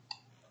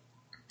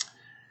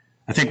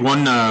I think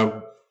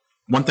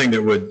one thing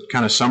that would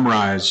kind of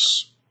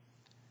summarize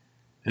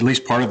at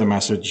least part of the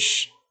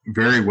message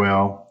very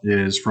well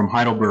is from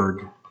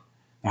Heidelberg,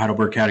 the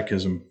Heidelberg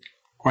Catechism.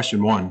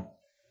 Question 1.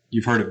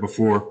 You've heard it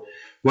before.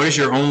 What is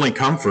your only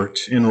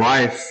comfort in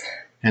life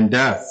and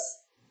death?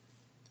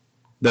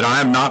 That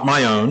I am not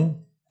my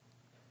own,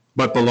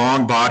 but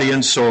belong body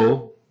and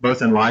soul,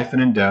 both in life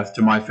and in death,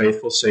 to my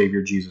faithful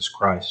Savior, Jesus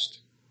Christ.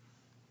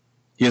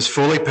 He has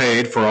fully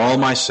paid for all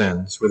my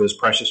sins with his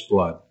precious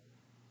blood,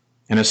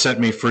 and has set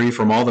me free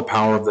from all the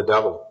power of the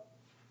devil.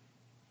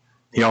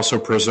 He also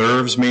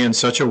preserves me in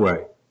such a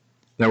way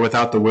that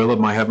without the will of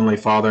my heavenly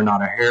Father,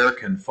 not a hair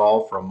can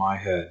fall from my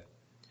head.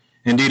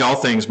 Indeed, all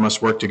things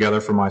must work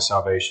together for my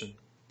salvation.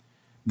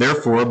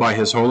 Therefore, by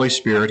his Holy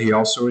Spirit, he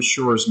also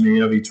assures me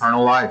of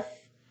eternal life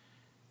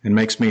and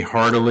makes me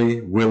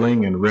heartily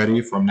willing and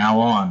ready from now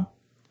on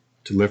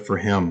to live for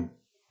him.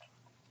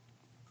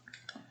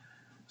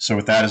 So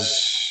with that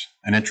as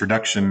an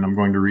introduction, I'm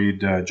going to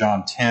read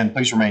John 10.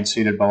 Please remain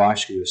seated while I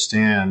ask you to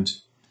stand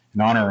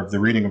in honor of the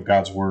reading of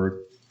God's word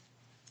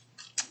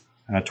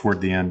toward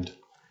the end.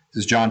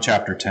 This is John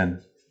chapter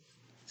 10.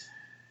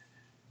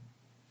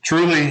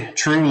 Truly,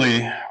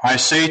 truly, I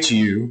say to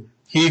you,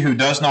 he who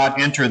does not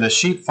enter the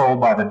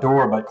sheepfold by the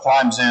door, but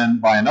climbs in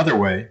by another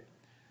way,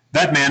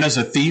 that man is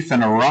a thief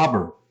and a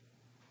robber.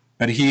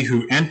 But he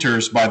who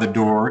enters by the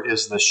door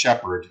is the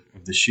shepherd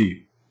of the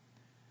sheep.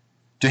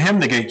 To him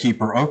the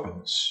gatekeeper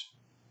opens.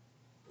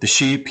 The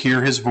sheep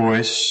hear his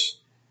voice,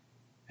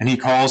 and he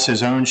calls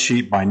his own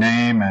sheep by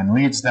name and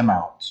leads them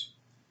out.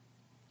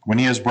 When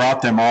he has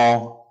brought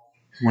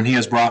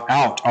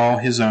out all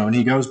his own,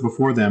 he goes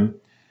before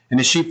them, and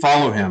his sheep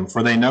follow him,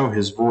 for they know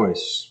his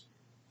voice.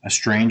 A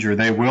stranger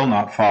they will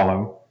not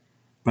follow,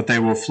 but they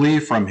will flee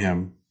from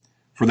him,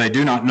 for they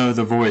do not know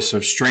the voice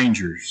of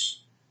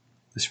strangers.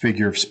 This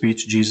figure of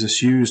speech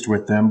Jesus used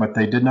with them, but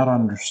they did not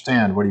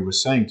understand what he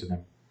was saying to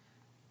them.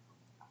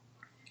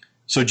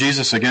 So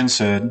Jesus again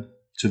said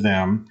to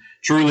them,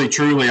 Truly,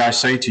 truly, I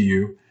say to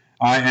you,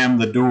 I am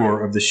the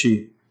door of the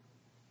sheep.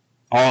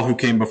 All who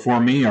came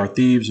before me are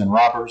thieves and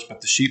robbers,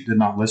 but the sheep did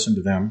not listen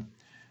to them.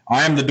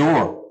 I am the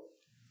door.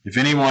 If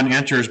anyone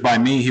enters by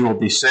me, he will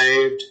be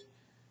saved,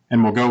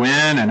 and will go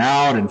in and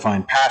out and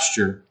find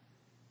pasture.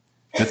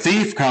 The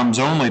thief comes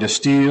only to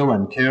steal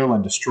and kill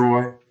and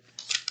destroy.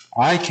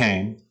 I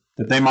came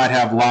that they might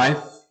have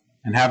life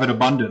and have it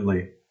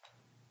abundantly.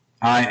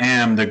 I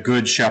am the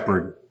good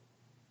shepherd.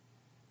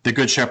 The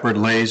good shepherd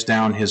lays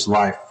down his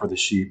life for the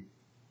sheep.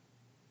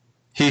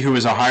 He who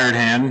is a hired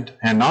hand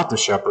and not the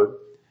shepherd,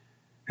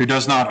 who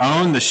does not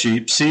own the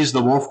sheep, sees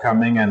the wolf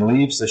coming and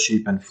leaves the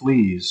sheep and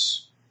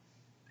flees.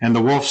 And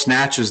the wolf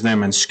snatches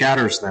them and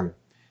scatters them.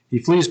 He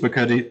flees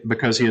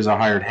because he is a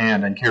hired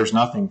hand and cares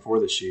nothing for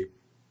the sheep.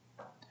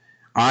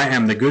 I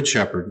am the good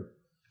shepherd.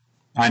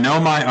 I know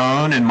my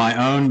own, and my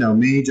own know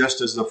me, just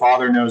as the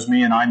Father knows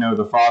me, and I know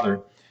the Father.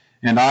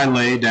 And I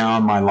lay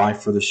down my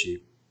life for the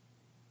sheep.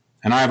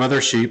 And I have other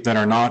sheep that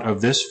are not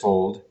of this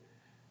fold.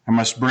 I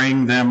must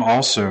bring them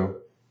also,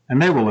 and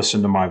they will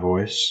listen to my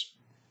voice.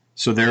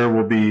 So there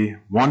will be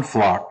one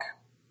flock,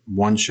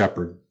 one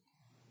shepherd.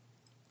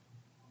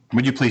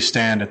 Would you please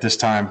stand at this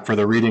time for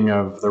the reading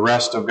of the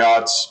rest of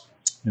God's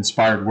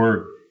inspired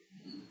word?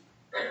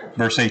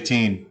 Verse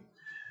 18.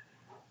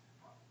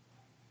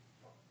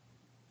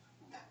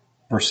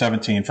 Verse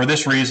 17. For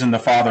this reason the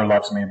Father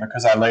loves me,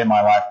 because I lay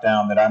my life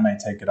down that I may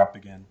take it up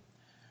again.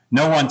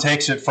 No one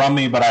takes it from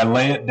me, but I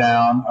lay it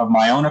down of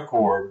my own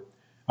accord.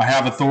 I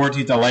have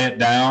authority to lay it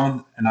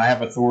down, and I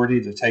have authority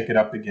to take it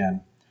up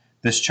again.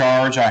 This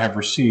charge I have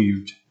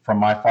received from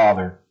my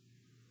Father.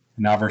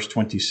 Now verse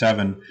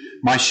 27.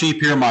 My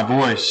sheep hear my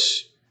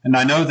voice, and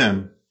I know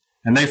them,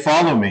 and they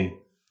follow me.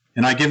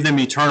 And I give them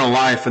eternal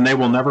life, and they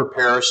will never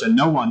perish, and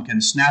no one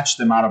can snatch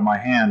them out of my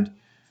hand.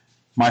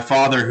 My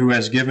Father who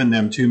has given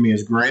them to me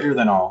is greater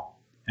than all,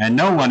 and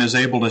no one is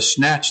able to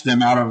snatch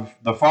them out of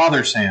the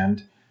Father's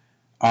hand.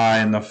 I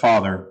and the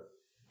Father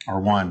are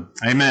one.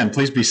 Amen.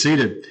 Please be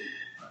seated.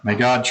 May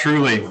God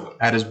truly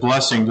add his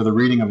blessing to the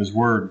reading of his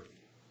word.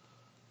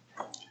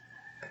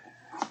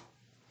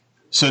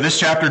 So this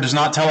chapter does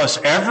not tell us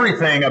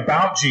everything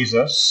about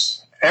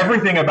Jesus,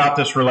 everything about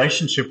this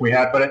relationship we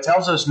had, but it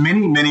tells us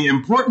many, many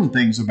important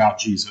things about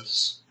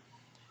Jesus.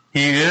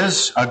 He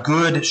is a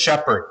good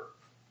shepherd.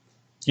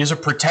 He is a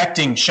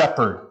protecting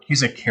shepherd.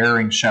 He's a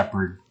caring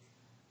shepherd.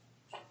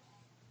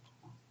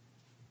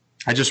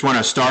 I just want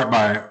to start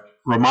by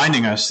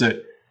reminding us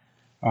that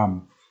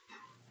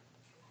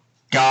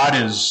God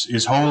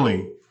is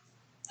holy,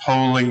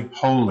 holy,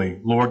 holy,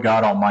 Lord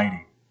God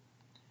Almighty.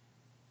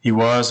 He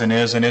was and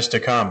is to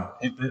come.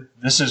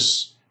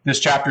 This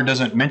chapter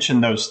doesn't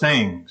mention those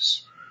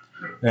things,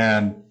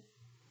 and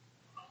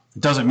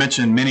it doesn't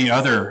mention many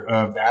other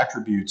of the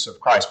attributes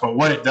of Christ. But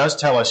what it does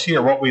tell us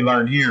here, what we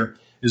learn here,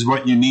 is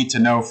what you need to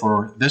know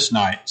for this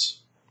night,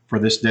 for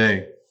this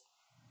day.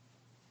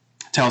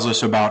 It tells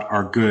us about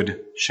our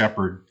good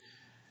shepherd.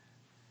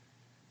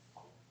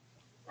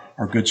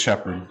 Our good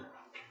shepherd.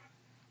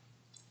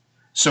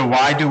 So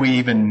why do we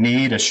even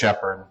need a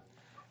shepherd?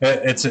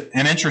 It's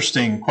an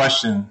interesting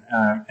question,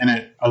 and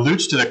it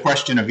alludes to the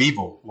question of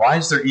evil. Why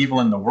is there evil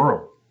in the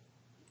world?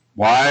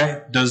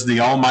 Why does the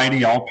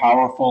almighty,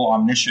 all-powerful,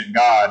 omniscient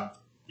God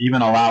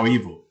even allow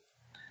evil?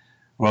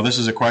 Well, this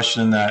is a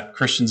question that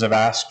Christians have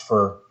asked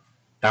for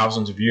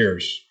thousands of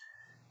years.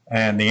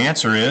 And the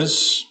answer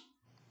is,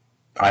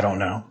 I don't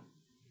know.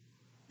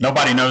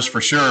 Nobody knows for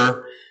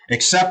sure,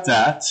 except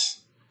that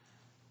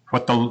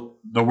what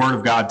the Word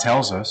of God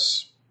tells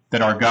us,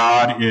 that our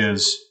God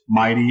is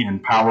mighty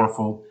and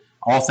powerful.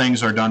 All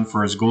things are done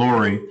for His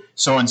glory.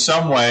 So in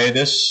some way,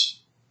 this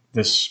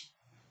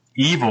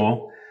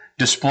evil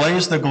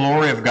displays the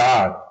glory of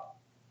God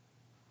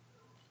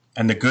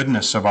and the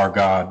goodness of our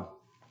God.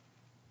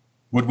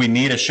 Would we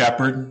need a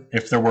shepherd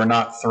if there were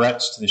not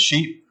threats to the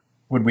sheep?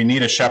 Would we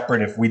need a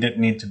shepherd if we didn't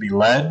need to be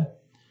led?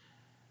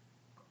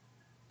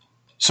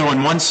 So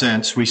in one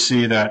sense, we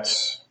see that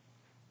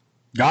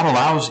God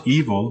allows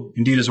evil,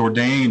 indeed has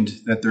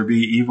ordained that there be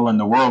evil in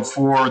the world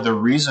for the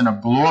reason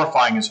of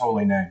glorifying His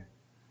holy name.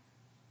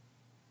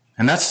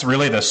 And that's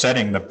really the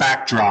setting, the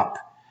backdrop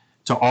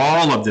to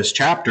all of this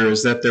chapter,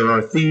 is that there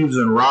are thieves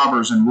and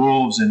robbers and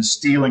wolves and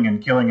stealing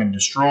and killing and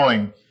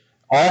destroying.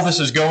 All this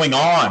is going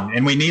on,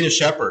 and we need a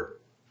shepherd.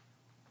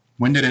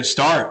 When did it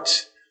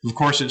start? Of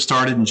course, it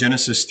started in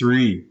Genesis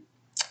 3,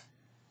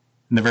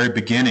 in the very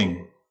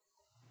beginning,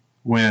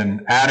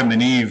 when Adam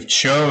and Eve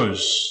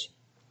chose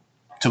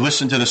to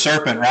listen to the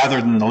serpent rather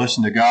than to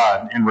listen to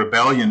God in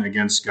rebellion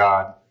against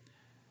God.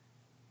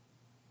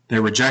 They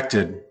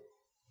rejected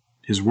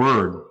His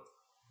word.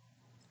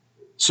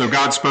 So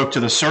God spoke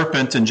to the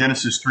serpent in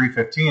Genesis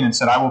 3:15 and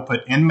said, I will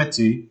put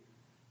enmity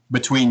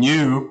between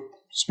you,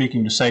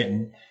 speaking to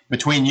Satan,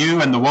 between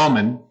you and the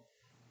woman,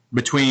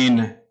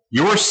 between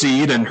your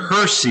seed and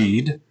her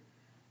seed,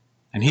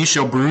 and he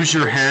shall bruise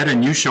your head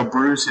and you shall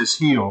bruise his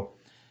heel.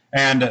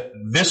 And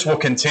this will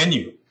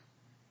continue.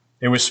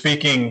 It was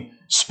speaking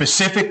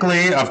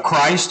specifically of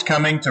Christ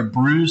coming to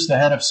bruise the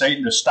head of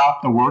Satan, to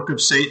stop the work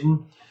of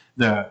Satan,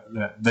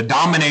 the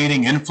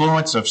dominating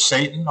influence of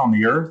Satan on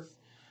the earth.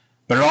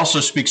 But it also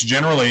speaks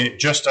generally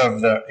just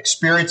of the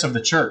experience of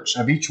the church,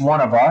 of each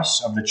one of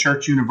us, of the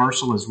church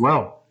universal as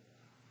well.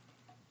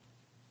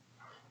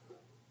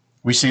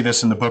 We see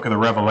this in the book of the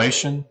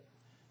Revelation,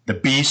 the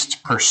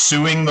beast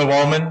pursuing the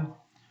woman,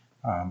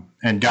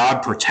 and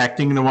God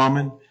protecting the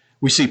woman.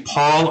 We see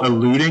Paul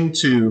alluding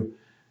to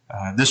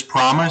this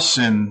promise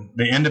in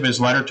the end of his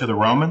letter to the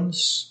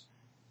Romans,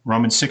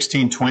 Romans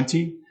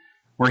 16:20,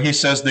 where he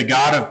says, the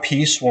God of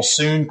peace will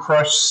soon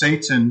crush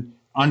Satan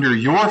under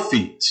your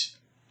feet.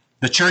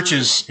 The church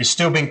is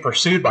still being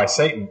pursued by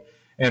Satan.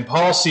 And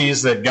Paul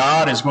sees that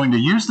God is going to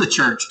use the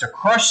church to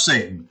crush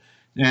Satan.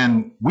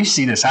 And we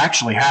see this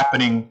actually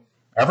happening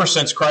ever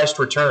since Christ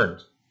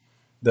returned.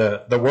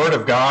 The word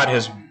of God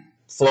has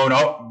flown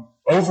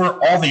over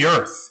all the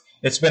earth.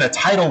 It's been a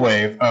tidal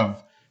wave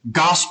of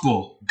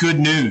gospel, good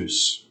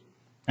news.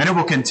 And it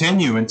will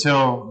continue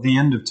until the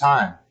end of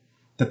time,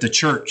 that the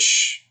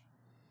church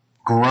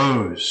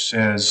grows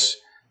as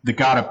the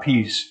God of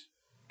peace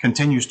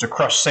continues to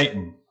crush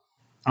Satan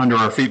under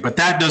our feet. But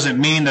that doesn't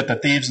mean that the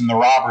thieves and the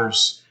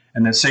robbers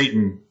and that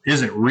Satan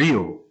isn't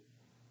real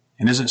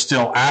and isn't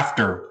still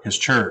after his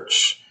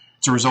church.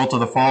 It's a result of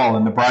the fall,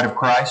 and the bride of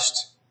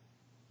Christ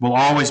will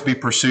always be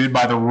pursued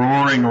by the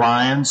roaring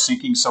lion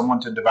seeking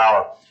someone to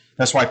devour.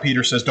 That's why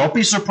Peter says, don't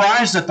be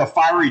surprised at the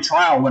fiery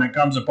trial when it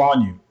comes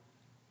upon you.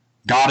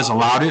 God has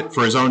allowed it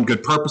for his own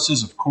good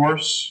purposes, of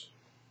course,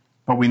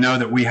 but we know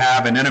that we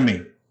have an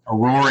enemy, a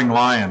roaring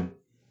lion.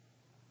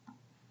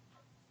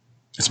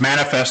 It's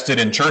manifested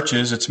in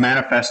churches. It's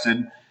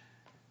manifested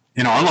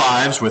in our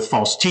lives with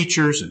false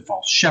teachers and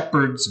false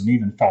shepherds and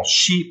even false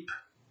sheep.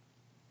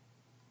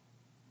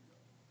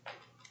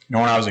 You know,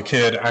 when I was a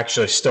kid, I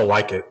actually still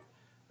like it.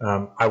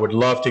 I would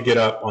love to get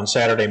up on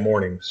Saturday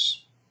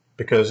mornings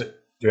because,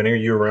 do any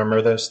of you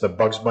remember this? The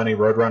Bugs Bunny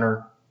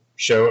Roadrunner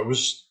show, it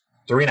was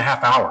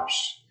 3.5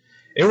 hours.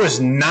 It was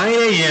 9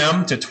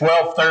 a.m. to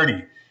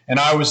 12:30, and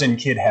I was in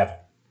kid heaven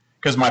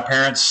because my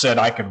parents said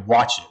I could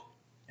watch it,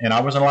 and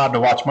I wasn't allowed to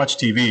watch much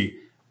TV.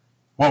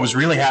 What was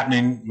really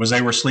happening was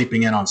they were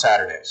sleeping in on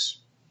Saturdays.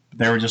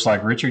 They were just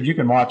like, Richard, you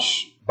can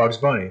watch Bugs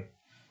Bunny.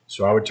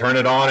 So I would turn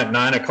it on at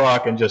 9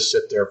 o'clock and just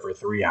sit there for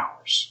 3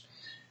 hours.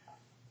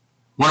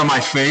 One of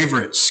my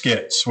favorite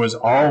skits was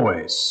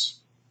always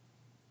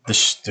the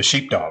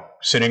sheepdog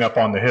sitting up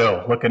on the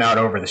hill looking out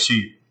over the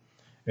sheep.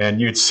 And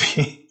you'd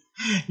see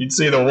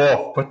the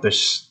wolf put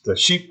the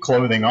sheep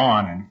clothing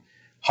on and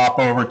hop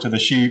over to the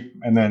sheep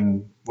and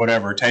then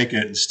whatever, take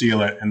it and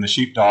steal it. And the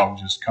sheepdog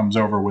just comes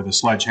over with a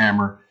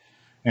sledgehammer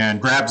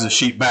and grabs the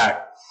sheep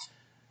back.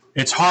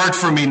 It's hard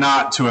for me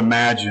not to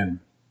imagine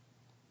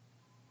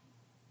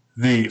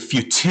the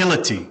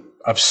futility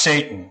of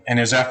Satan and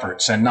his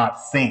efforts and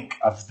not think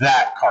of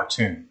that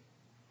cartoon.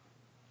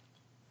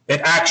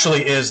 It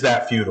actually is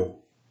that futile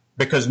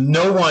because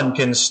no one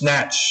can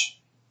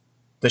snatch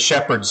the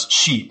shepherd's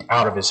sheep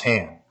out of his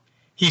hand.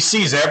 He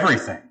sees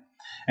everything.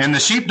 And the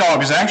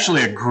sheepdog is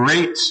actually a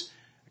great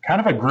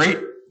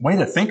way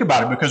to think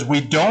about it because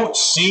we don't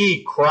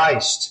see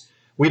Christ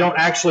we don't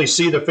actually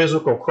see the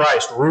physical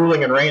Christ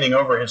ruling and reigning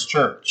over his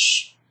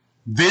church.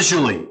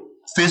 Visually,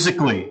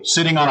 physically,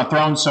 sitting on a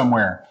throne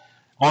somewhere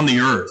on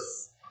the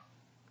earth.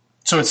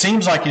 So it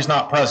seems like he's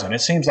not present. It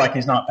seems like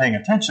he's not paying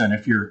attention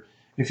if you're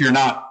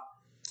not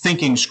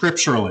thinking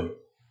scripturally.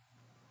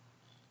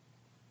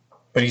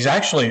 But he's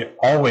actually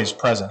always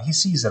present. He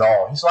sees it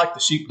all. He's like the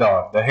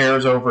sheepdog. The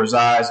hair's over his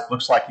eyes. It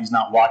looks like he's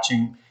not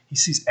watching. He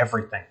sees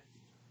everything.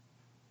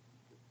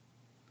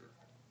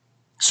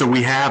 So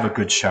we have a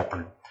good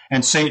shepherd.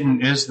 And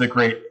Satan is the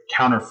great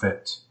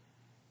counterfeit.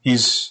 He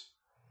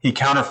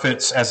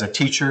counterfeits as a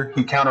teacher.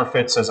 He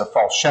counterfeits as a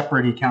false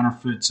shepherd. He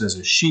counterfeits as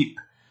a sheep.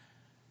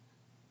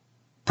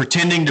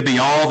 Pretending to be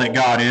all that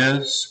God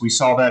is. We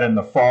saw that in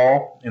the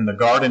fall, in the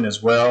garden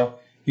as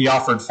well. He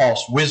offered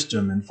false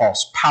wisdom and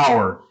false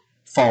power,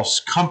 false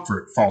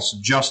comfort, false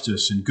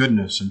justice and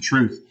goodness and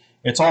truth.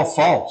 It's all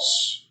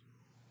false.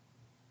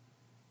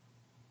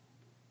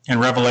 In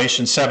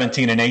Revelation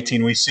 17 and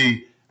 18, we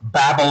see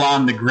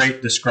Babylon the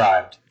Great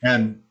described.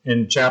 And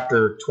in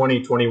chapter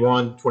 20,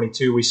 21,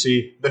 22, we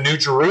see the New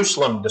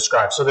Jerusalem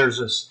described. So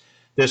there's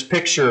this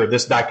picture,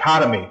 this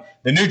dichotomy.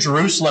 The New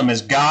Jerusalem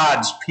is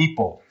God's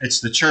people. It's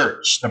the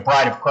church, the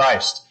bride of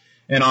Christ.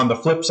 And on the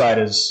flip side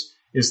is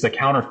the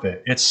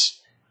counterfeit.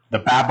 It's the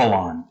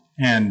Babylon.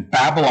 And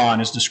Babylon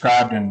is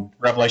described in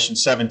Revelation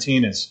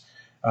 17 as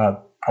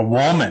a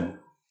woman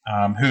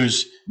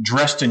who's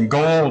dressed in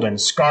gold and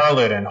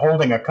scarlet and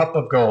holding a cup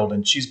of gold,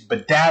 and she's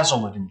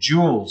bedazzled in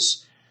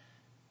jewels.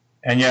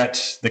 And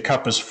yet the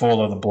cup is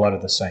full of the blood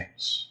of the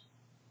saints.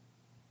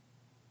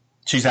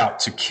 She's out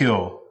to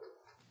kill,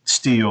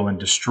 steal, and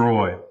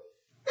destroy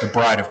the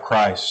bride of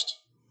Christ.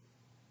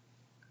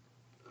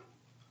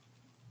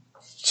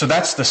 So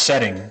that's the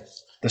setting.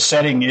 The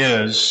setting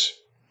is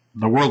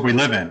the world we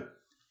live in.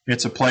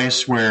 It's a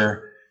place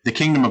where the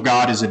kingdom of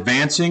God is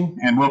advancing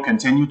and will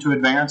continue to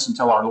advance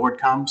until our Lord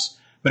comes.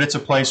 But it's a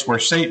place where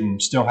Satan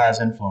still has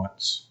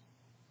influence.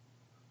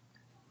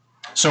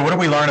 So what do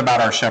we learn about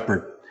our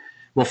shepherd?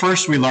 Well,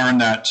 first we learn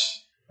that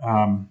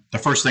the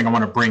first thing I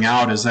want to bring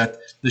out is that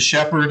the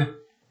shepherd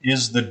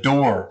is the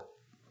door.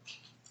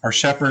 Our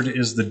shepherd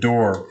is the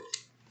door.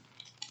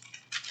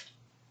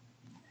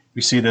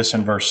 We see this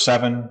in verse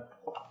 7,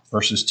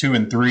 verses 2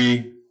 and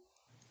 3,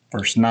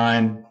 verse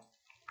 9.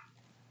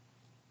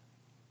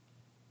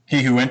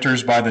 He who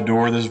enters by the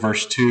door, this is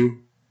verse 2,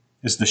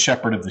 is the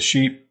shepherd of the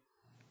sheep.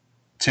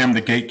 To him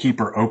the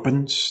gatekeeper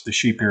opens, the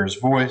sheep hear his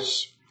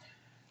voice.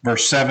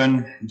 Verse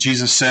 7,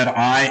 Jesus said,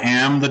 I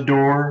am the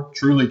door,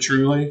 truly,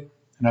 truly.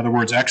 In other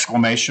words,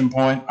 exclamation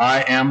point,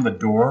 I am the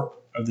door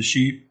of the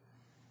sheep.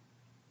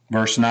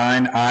 Verse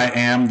 9, I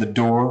am the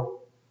door.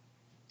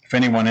 If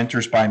anyone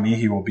enters by me,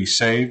 he will be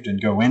saved and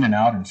go in and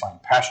out and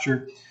find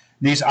pasture.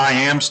 These I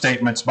am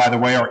statements, by the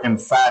way, are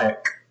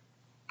emphatic.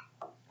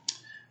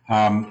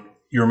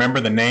 You remember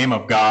the name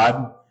of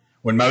God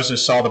when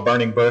Moses saw the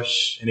burning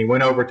bush and he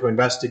went over to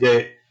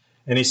investigate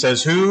and he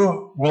says,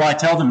 who will I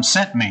tell them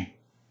sent me?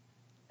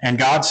 And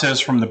God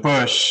says from the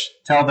bush,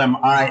 tell them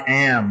I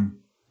am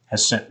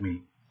has sent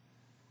me.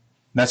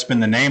 That's been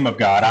the name of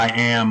God, I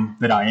am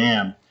that I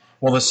am.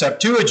 Well, the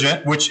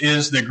Septuagint, which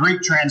is the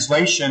Greek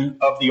translation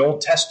of the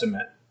Old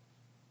Testament.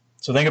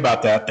 So think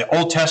about that. The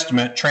Old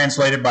Testament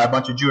translated by a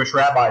bunch of Jewish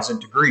rabbis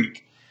into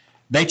Greek.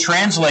 They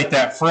translate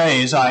that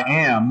phrase, I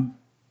am,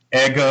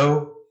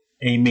 ego,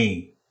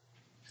 eimi.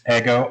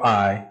 Ego,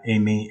 I,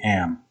 eimi,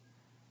 am.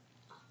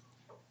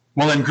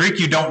 Well, in Greek,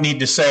 you don't need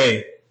to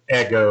say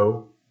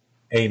ego,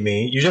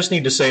 eimi. You just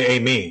need to say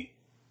eimi.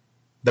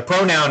 The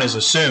pronoun is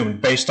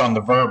assumed based on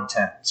the verb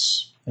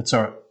tense. It's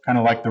kind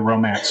of like the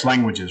Romance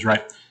languages,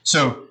 right?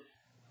 So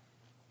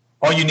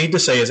all you need to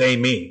say is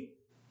eimi.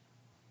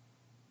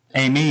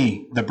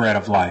 Eimi, the bread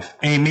of life.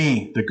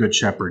 Eimi, the good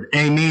shepherd.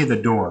 Eimi, the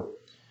door.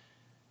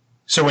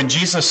 So when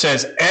Jesus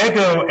says,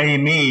 ego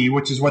eimi,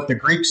 which is what the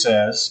Greek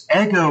says,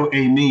 ego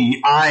eimi,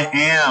 I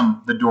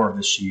am the door of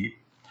the sheep.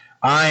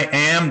 I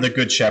am the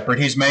good shepherd.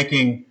 He's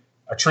making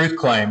a truth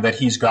claim that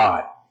he's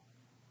God.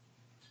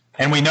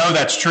 And we know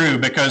that's true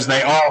because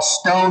they all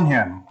stone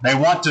him. They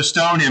want to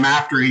stone him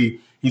after he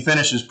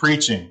finishes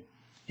preaching.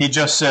 He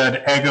just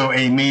said, ego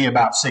eimi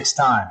about 6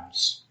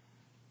 times.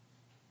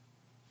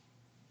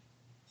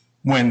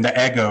 When the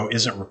ego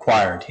isn't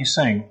required. He's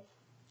saying,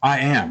 I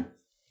am.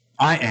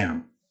 I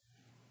am.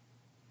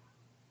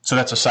 So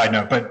that's a side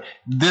note. But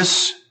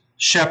this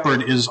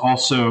shepherd is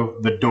also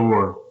the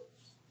door.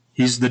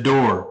 He's the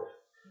door.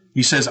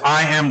 He says,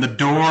 I am the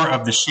door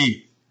of the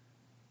sheep.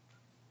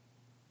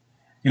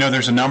 You know,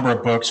 there's a number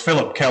of books.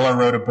 Philip Keller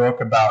wrote a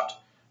book about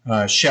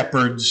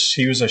shepherds.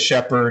 He was a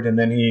shepherd, and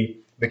then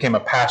he became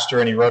a pastor,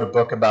 and he wrote a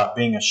book about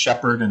being a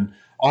shepherd and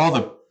all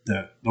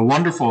the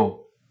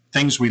wonderful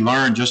things we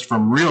learned just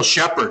from real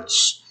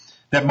shepherds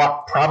that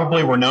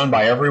probably were known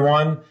by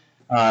everyone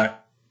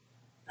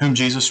whom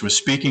Jesus was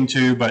speaking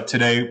to, but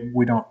today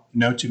we don't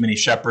know too many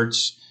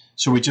shepherds,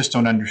 so we just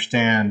don't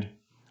understand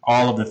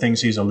all of the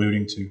things he's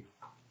alluding to.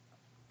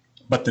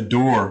 But the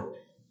door,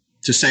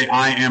 to say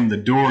I am the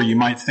door, you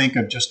might think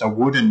of just a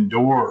wooden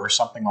door or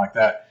something like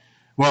that.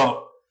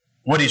 Well,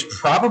 what he's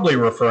probably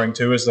referring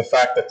to is the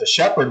fact that the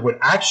shepherd would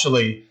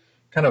actually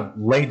kind of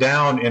lay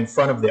down in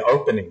front of the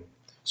opening.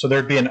 So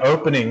there'd be an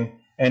opening,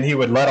 and he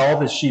would let all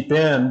the sheep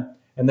in,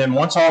 and then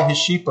once all his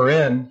sheep are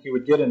in, he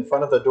would get in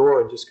front of the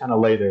door and just kind of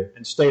lay there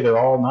and stay there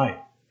all night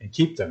and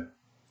keep them.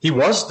 He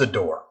was the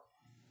door.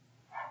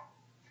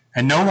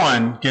 And no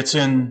one gets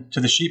into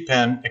the sheep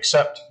pen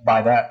except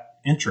by that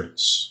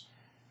entrance.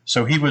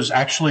 So he was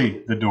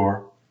actually the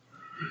door.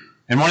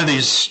 And one of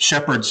these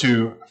shepherds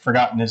who, I've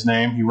forgotten his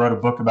name, he wrote a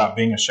book about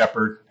being a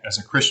shepherd as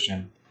a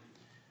Christian.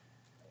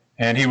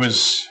 And he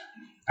was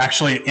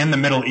actually in the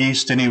Middle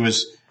East, and he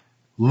was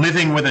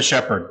living with a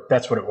shepherd.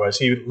 That's what it was.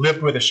 He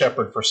lived with a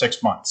shepherd for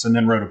 6 months and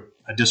then wrote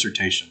a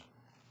dissertation.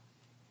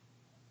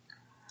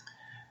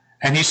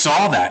 And he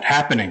saw that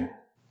happening.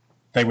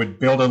 They would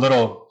build a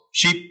little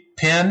sheep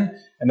pen,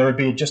 and there would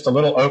be just a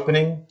little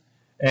opening,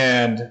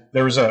 and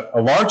there was a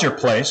larger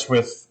place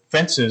with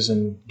fences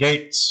and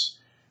gates,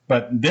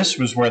 but this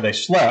was where they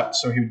slept,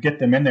 so he would get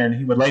them in there, and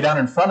he would lay down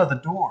in front of the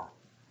door.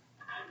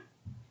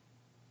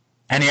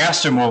 And he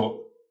asked him,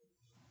 well,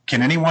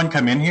 can anyone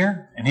come in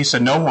here? And he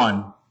said, no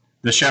one.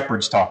 The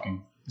shepherd's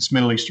talking, this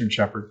Middle Eastern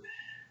shepherd.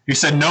 He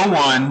said, no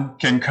one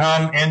can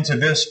come into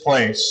this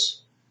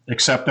place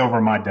except over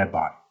my dead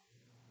body.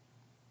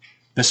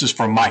 This is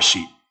for my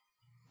sheep.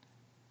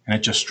 And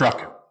it just struck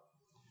him.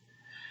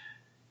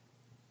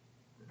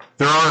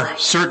 There are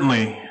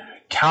certainly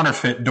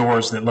counterfeit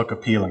doors that look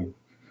appealing.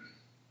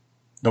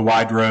 The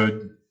wide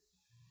road,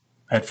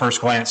 at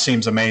first glance,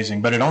 seems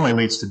amazing, but it only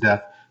leads to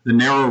death. The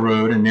narrow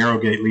road and narrow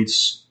gate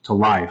leads to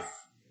life.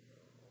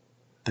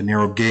 The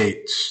narrow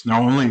gate.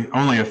 Now,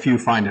 only a few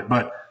find it,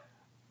 but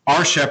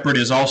our shepherd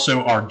is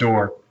also our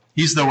door.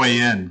 He's the way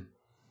in.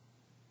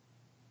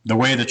 The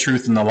way, the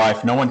truth, and the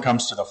life. No one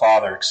comes to the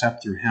Father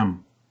except through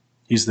him.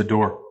 He's the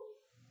door.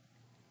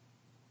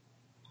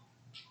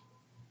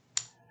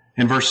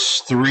 In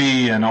verse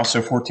 3 and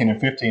also 14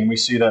 and 15, we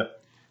see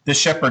that this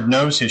shepherd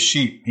knows his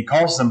sheep. He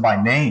calls them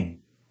by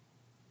name.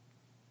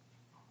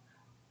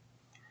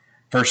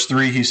 Verse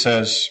 3, he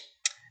says,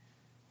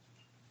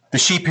 the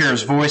sheep hear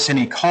his voice, and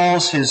he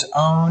calls his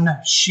own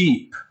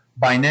sheep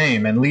by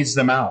name and leads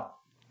them out.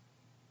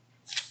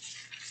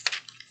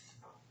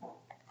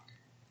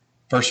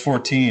 Verse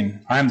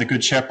 14, I am the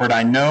good shepherd.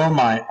 I know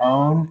my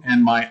own,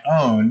 and my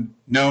own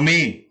know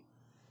me,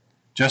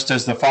 just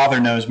as the Father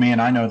knows me, and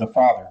I know the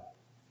Father.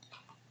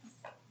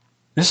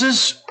 This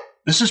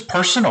is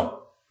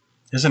personal,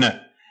 isn't it?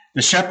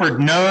 The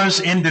shepherd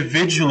knows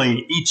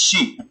individually each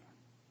sheep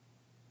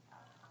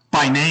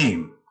by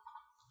name.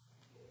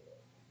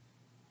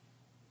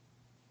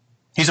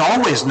 He's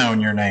always known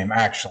your name,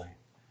 actually.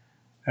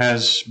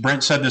 As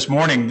Brent said this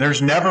morning,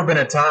 there's never been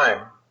a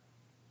time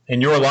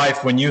in your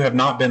life when you have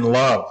not been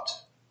loved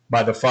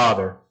by the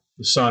Father,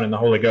 the Son, and the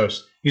Holy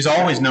Ghost. He's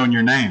always known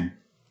your name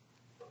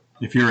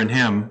if you're in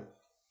him.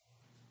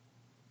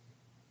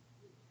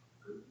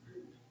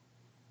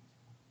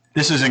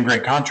 This is in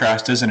great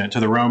contrast, isn't it, to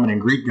the Roman and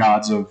Greek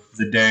gods of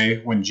the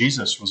day when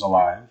Jesus was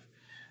alive.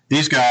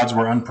 These gods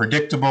were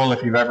unpredictable.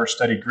 If you've ever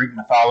studied Greek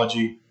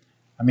mythology,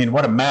 I mean,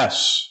 what a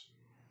mess.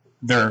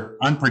 They're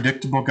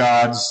unpredictable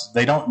gods.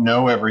 They don't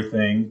know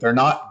everything. They're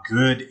not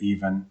good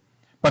even.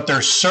 But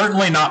they're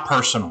certainly not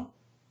personal.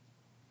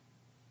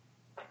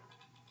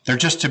 They're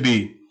just to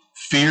be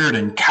feared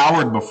and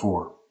cowered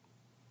before.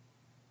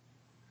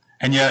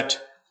 And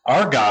yet,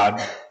 our God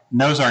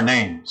knows our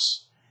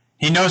names.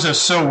 He knows us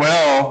so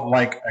well,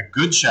 like a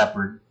good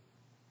shepherd.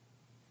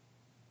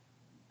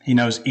 He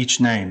knows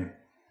each name.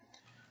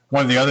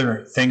 One of the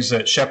other things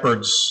that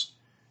shepherds,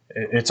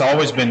 it's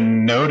always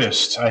been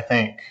noticed, I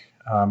think.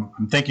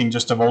 I'm thinking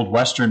just of old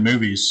Western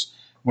movies.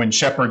 When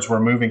shepherds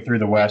were moving through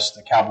the West,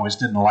 the cowboys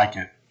didn't like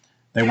it.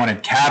 They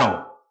wanted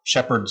cattle.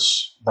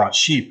 Shepherds brought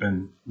sheep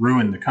and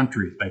ruined the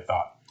country, they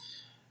thought.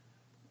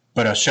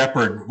 But a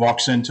shepherd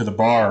walks into the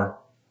bar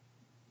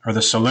or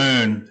the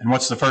saloon, and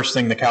what's the first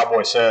thing the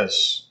cowboy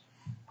says?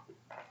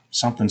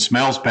 Something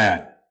smells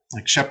bad.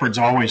 Like shepherds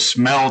always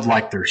smelled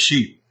like their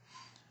sheep.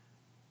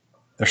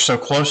 They're so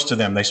close to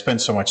them. They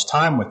spend so much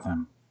time with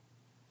them.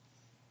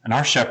 And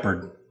our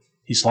shepherd,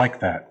 he's like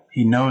that.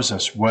 He knows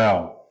us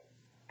well.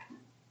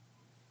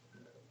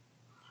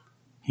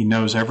 He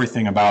knows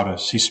everything about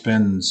us. He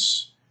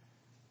spends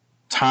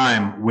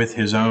time with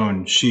his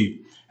own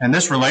sheep. And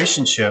this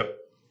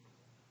relationship,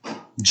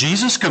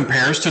 Jesus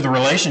compares to the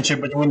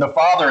relationship between the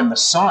Father and the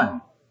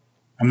Son,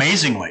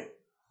 amazingly.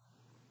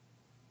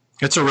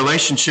 It's a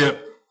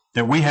relationship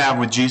that we have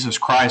with Jesus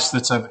Christ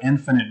that's of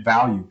infinite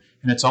value,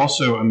 and it's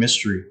also a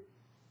mystery.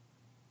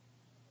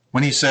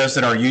 When he says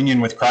that our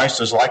union with Christ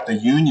is like the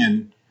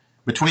union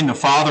between the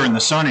Father and the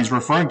Son, he's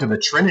referring to the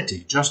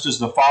Trinity, just as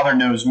the Father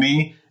knows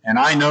me and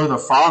I know the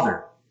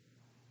Father.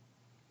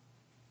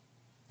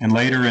 And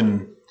later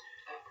in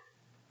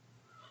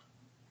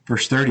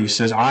verse 30, he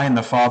says, I and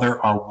the Father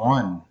are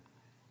one.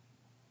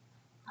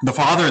 The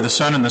Father, the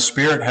Son, and the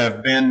Spirit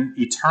have been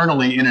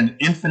eternally in an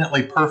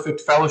infinitely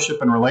perfect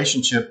fellowship and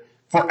relationship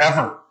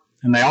forever,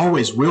 and they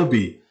always will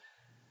be.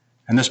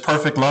 And this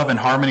perfect love and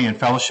harmony and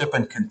fellowship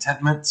and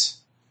contentment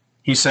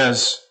He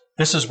says,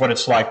 this is what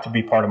it's like to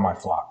be part of my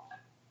flock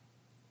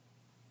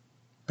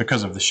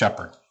because of the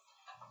shepherd.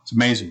 It's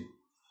amazing.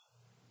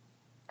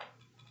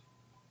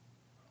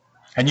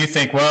 And you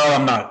think, well,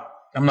 I'm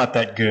not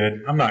that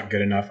good. I'm not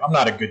good enough. I'm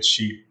not a good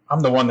sheep. I'm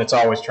the one that's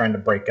always trying to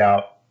break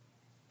out.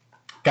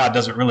 God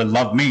doesn't really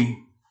love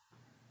me.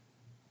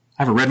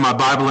 I haven't read my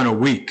Bible in a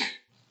week.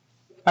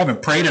 I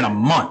haven't prayed in a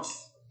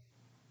month.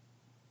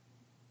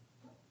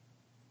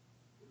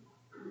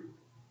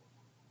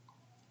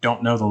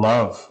 Don't know the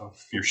love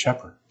of your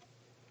shepherd.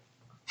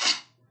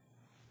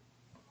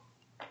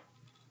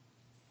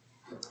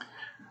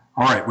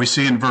 All right, we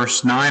see in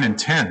verse 9 and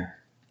 10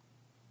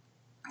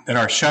 that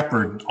our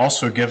shepherd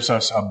also gives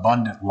us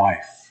abundant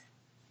life.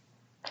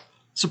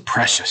 It's a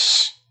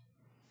precious,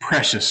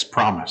 precious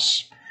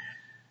promise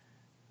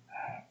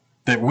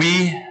that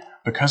we,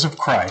 because of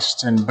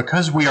Christ and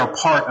because we are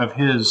part of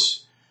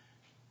his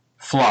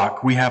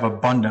flock, we have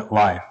abundant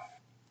life.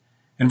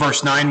 In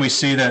verse 9, we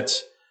see that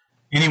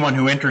anyone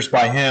who enters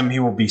by him, he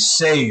will be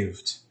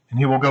saved, and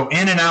he will go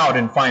in and out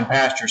and find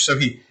pasture. So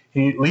he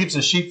leaves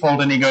the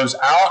sheepfold and he goes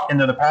out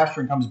into the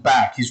pasture and comes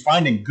back. He's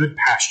finding good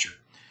pasture.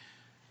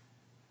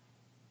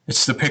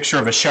 It's the picture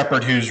of a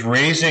shepherd who's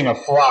raising a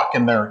flock,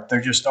 and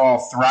they're just all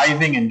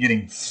thriving and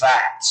getting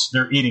fat.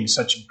 They're eating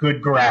such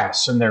good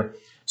grass, and they're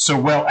so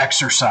well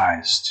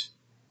exercised.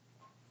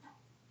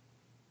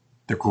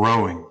 They're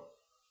growing.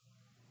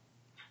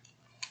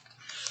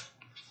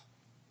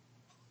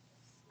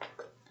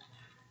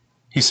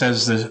 He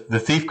says the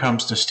thief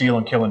comes to steal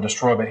and kill and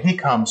destroy, but he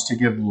comes to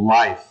give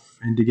life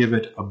and to give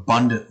it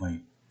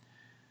abundantly.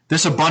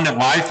 This abundant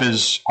life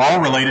is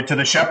all related to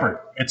the shepherd.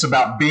 It's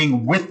about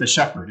being with the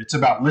shepherd. It's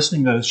about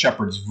listening to the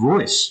shepherd's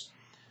voice.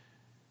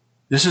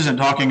 This isn't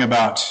talking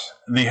about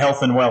the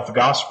health and wealth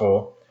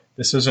gospel.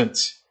 This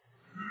isn't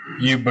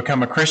you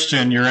become a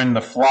Christian, you're in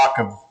the flock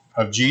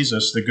of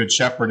Jesus, the good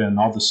shepherd, and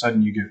all of a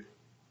sudden you get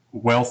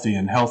wealthy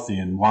and healthy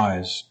and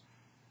wise.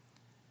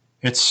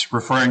 It's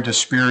referring to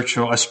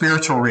a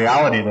spiritual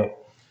reality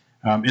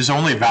that is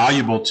only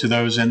valuable to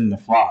those in the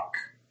flock.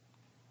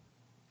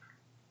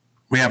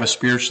 We have a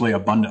spiritually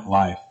abundant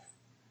life.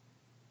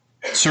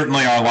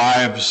 Certainly our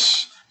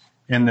lives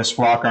in this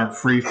flock aren't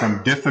free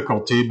from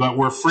difficulty, but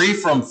we're free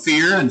from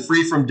fear and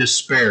free from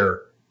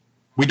despair.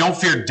 We don't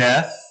fear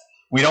death.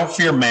 We don't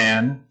fear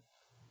man.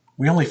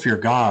 We only fear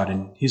God,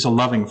 and he's a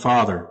loving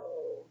Father.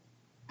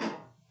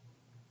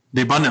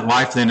 The abundant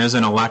life then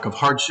isn't a lack of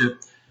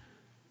hardship,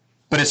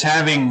 but it's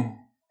having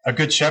a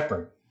good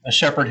shepherd, a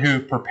shepherd who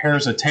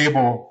prepares a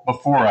table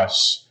before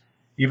us,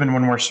 even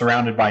when we're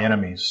surrounded by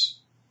enemies.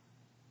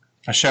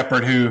 A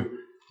shepherd who,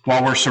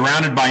 while we're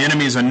surrounded by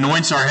enemies,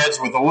 anoints our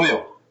heads with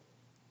oil,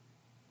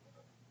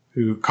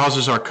 who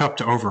causes our cup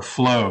to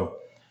overflow.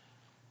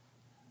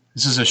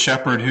 This is a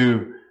shepherd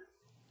who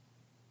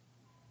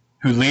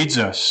leads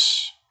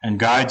us and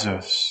guides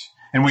us.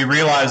 And we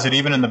realize that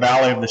even in the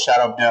valley of the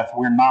shadow of death,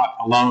 we're not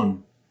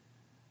alone.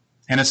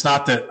 And it's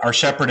not that our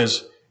shepherd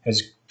has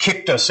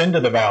kicked us into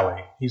the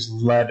valley. He's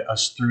led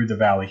us through the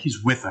valley.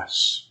 He's with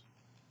us.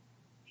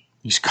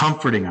 He's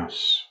comforting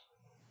us.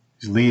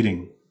 He's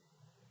leading.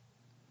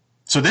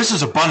 So this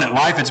is abundant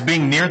life. It's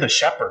being near the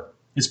shepherd.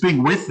 It's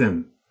being with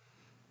him.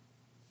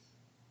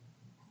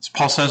 As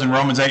Paul says in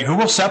Romans 8, who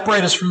will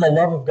separate us from the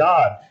love of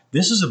God?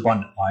 This is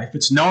abundant life.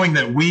 It's knowing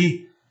that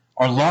we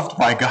are loved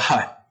by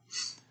God.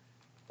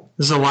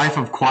 This is a life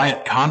of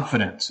quiet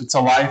confidence. It's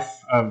a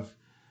life of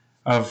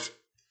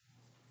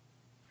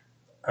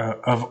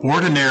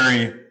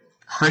ordinary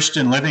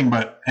Christian living,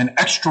 but an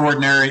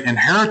extraordinary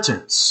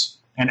inheritance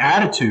and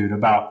attitude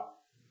about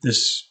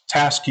this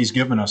task he's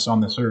given us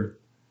on this earth.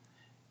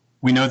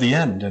 We know the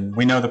end, and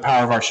we know the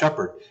power of our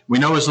shepherd. We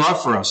know his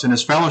love for us and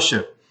his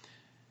fellowship.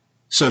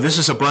 So this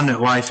is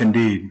abundant life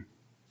indeed.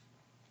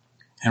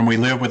 And we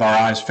live with our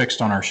eyes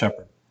fixed on our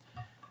shepherd.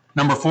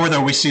 Number 4,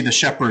 though, we see the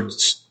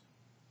shepherd's,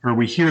 or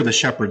we hear the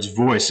shepherd's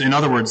voice. In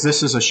other words,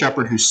 this is a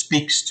shepherd who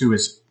speaks to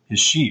his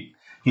sheep.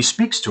 He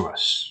speaks to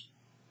us.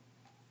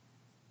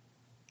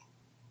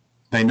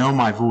 They know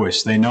my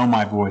voice. They know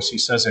my voice. He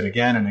says it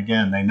again and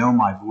again. They know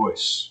my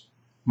voice.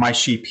 My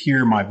sheep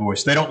hear my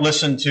voice. They don't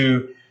listen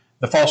to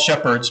the false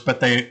shepherds, but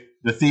the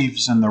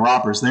thieves and the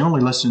robbers. They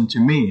only listen to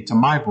me, to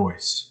my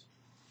voice.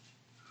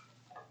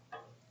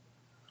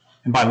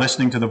 And by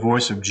listening to the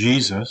voice of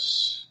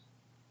Jesus,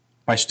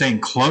 by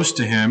staying close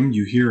to him,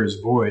 you hear his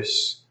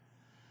voice.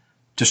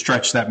 To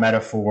stretch that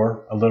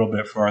metaphor a little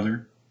bit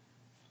farther,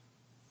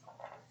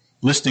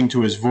 listening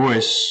to his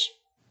voice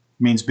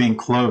means being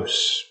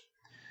close.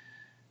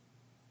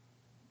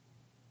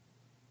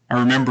 I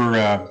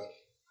remember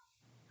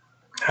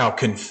how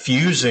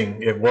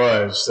confusing it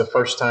was the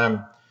first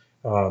time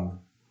I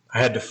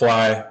had to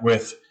fly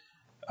with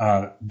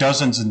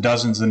dozens and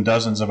dozens and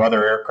dozens of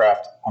other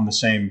aircraft on the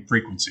same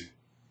frequency.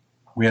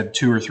 We had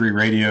 2 or 3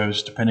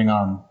 radios, depending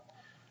on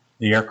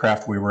the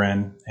aircraft we were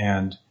in,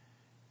 and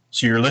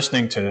so you're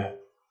listening to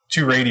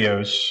 2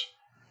 radios,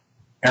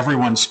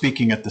 everyone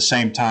speaking at the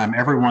same time,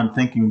 everyone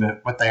thinking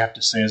that what they have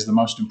to say is the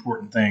most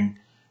important thing,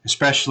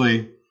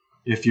 especially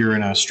if you're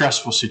in a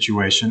stressful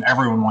situation,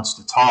 everyone wants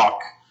to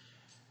talk.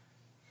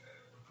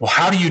 Well,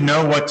 how do you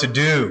know what to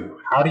do?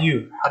 How do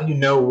you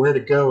know where to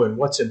go and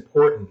what's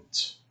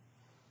important?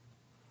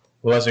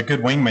 Well, as a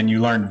good wingman, you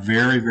learn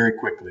very, very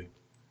quickly.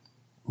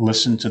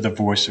 Listen to the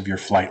voice of your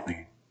flight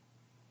lead.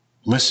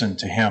 Listen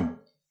to him.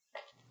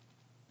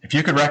 If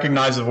you could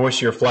recognize the voice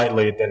of your flight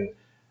lead, then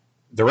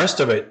the rest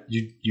of it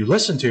you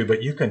listen to,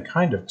 but you can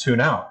kind of tune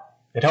out.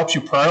 It helps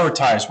you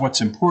prioritize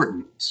what's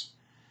important.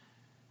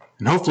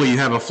 And hopefully you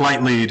have a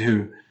flight lead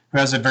who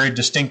has a very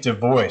distinctive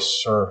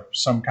voice or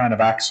some kind of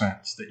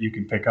accent that you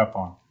can pick up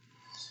on.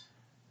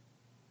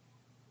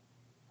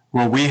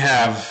 Well, we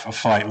have a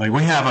flight lead.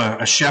 We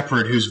have a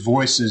shepherd whose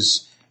voice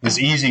is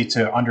easy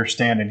to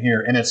understand and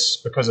hear, and it's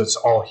because it's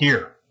all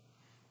here.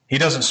 He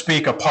doesn't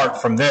speak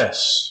apart from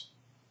this.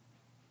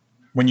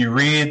 When you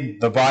read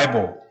the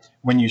Bible,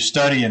 when you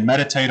study and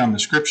meditate on the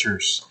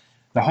Scriptures,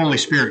 the Holy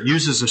Spirit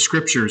uses the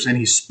Scriptures and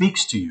he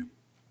speaks to you.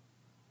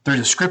 Through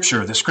the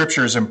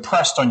Scripture is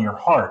impressed on your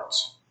heart.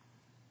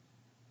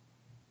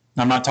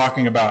 I'm not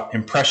talking about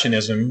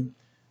impressionism,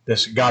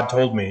 this God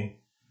told me.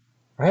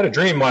 I had a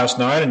dream last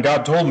night and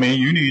God told me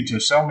you need to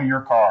sell me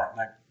your car.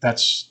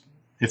 That's,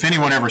 if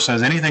anyone ever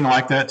says anything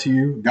like that to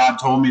you, God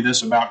told me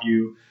this about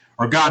you,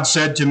 or God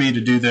said to me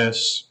to do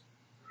this,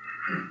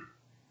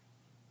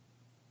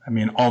 I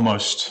mean,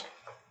 almost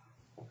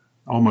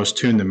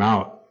tune them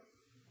out.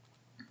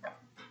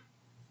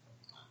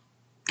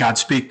 God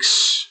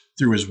speaks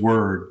through his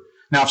word.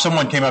 Now, if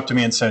someone came up to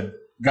me and said,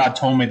 God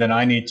told me that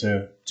I need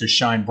to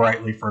shine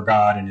brightly for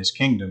God and his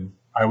kingdom,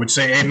 I would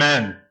say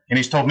amen. And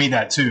he's told me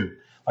that too.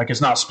 Like,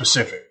 it's not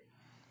specific.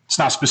 It's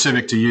not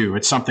specific to you.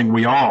 It's something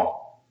we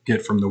all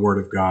get from the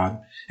word of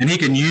God. And he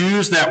can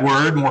use that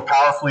word more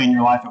powerfully in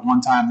your life at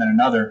one time than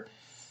another.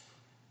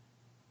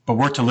 But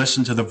we're to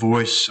listen to the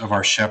voice of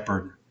our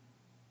shepherd.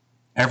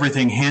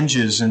 Everything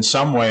hinges in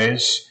some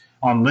ways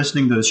on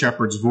listening to the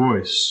shepherd's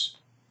voice.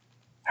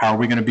 How are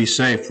we going to be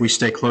safe? We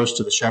stay close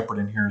to the shepherd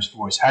and hear his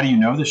voice. How do you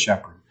know the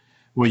shepherd?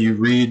 Well, you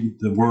read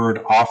the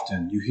word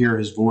often. You hear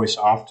his voice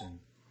often.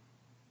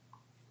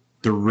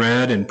 The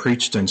read and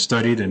preached and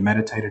studied and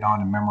meditated on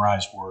and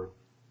memorized word.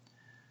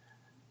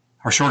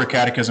 Our shorter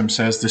catechism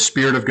says, the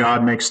Spirit of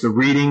God makes the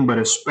reading, but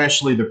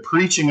especially the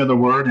preaching of the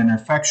word, an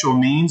effectual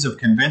means of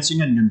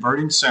convincing and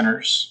converting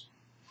sinners,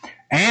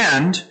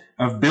 and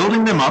of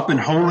building them up in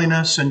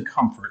holiness and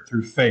comfort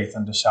through faith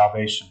unto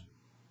salvation.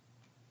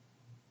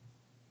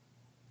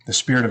 The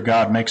Spirit of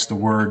God makes the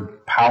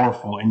word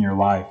powerful in your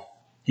life.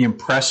 He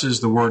impresses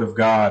the word of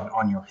God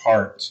on your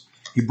heart.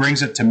 He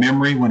brings it to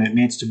memory when it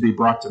needs to be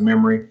brought to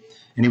memory,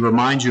 and he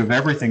reminds you of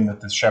everything that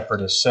the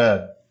shepherd has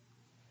said.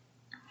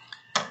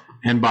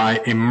 And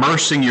by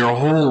immersing your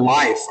whole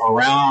life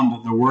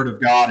around the word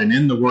of God and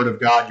in the word of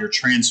God, you're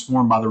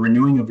transformed by the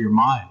renewing of your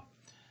mind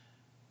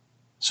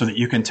so that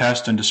you can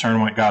test and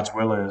discern what God's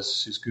will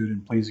is, his good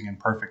and pleasing and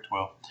perfect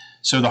will.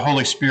 So the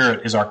Holy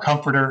Spirit is our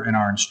comforter and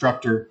our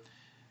instructor,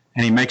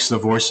 and he makes the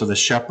voice of the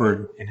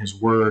shepherd in his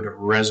word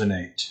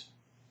resonate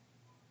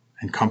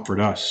and comfort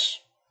us.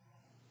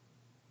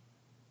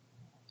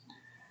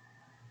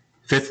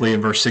 Fifthly,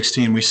 in verse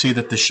 16, we see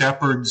that the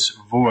shepherd's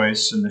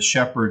voice and the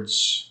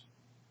shepherd's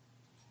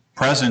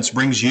presence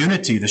brings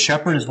unity. The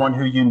shepherd is one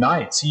who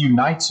unites. He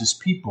unites his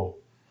people.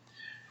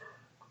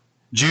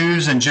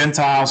 Jews and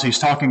Gentiles, he's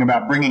talking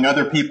about bringing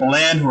other people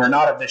in who are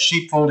not of the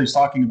sheepfold. He's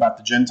talking about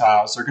the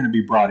Gentiles. They're going to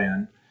be brought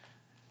in.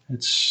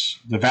 It's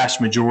the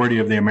vast majority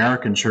of the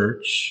American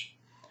church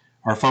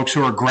are folks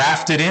who are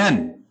grafted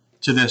in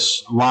to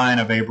this line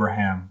of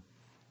Abraham.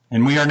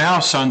 And we are now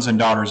sons and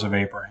daughters of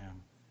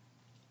Abraham.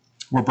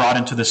 We're brought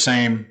into the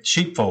same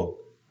sheepfold.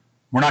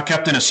 We're not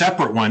kept in a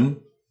separate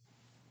one.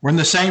 We're in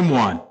the same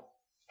one.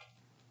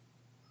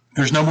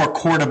 There's no more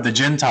court of the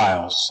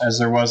Gentiles as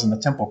there was in the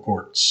temple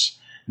courts.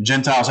 The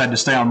Gentiles had to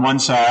stay on one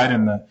side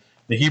and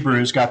the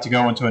Hebrews got to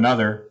go into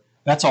another.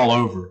 That's all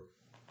over.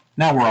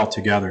 Now we're all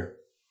together.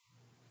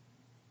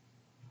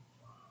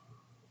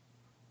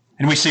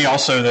 And we see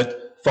also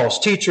that false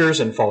teachers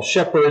and false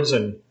shepherds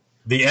and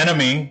the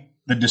enemy,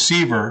 the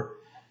deceiver,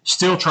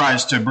 still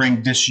tries to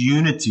bring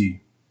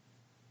disunity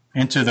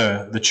into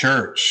the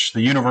church.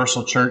 The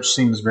universal church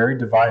seems very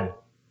divided.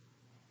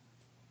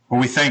 But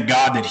we thank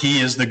God that he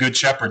is the good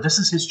shepherd. This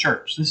is his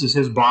church. This is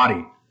his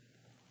body.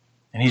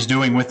 And he's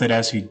doing with it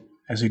as he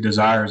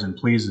desires and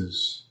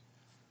pleases.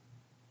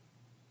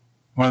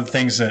 One of the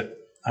things that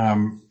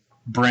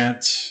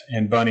Brent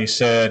and Bunny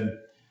said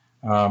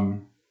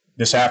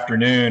this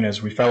afternoon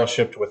as we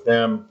fellowshipped with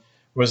them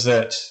was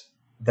that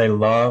they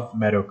love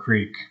Meadow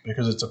Creek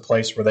because it's a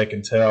place where they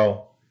can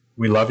tell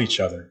we love each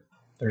other.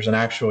 There's an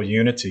actual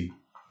unity.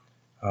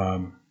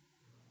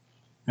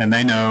 And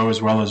they know,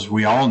 as well as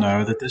we all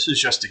know, that this is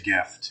just a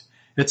gift.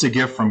 It's a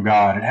gift from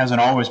God. It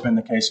hasn't always been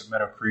the case at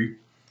Meadow Creek,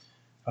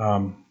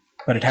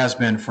 but it has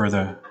been for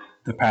the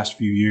past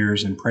few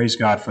years, and praise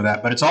God for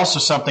that. But it's also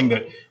something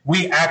that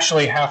we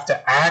actually have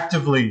to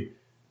actively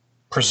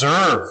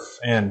preserve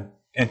and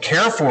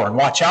care for and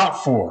watch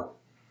out for.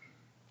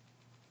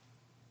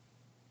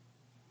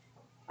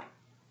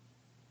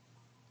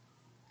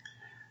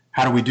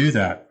 How do we do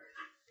that?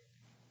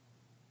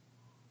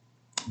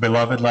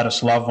 Beloved, let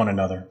us love one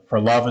another, for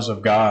love is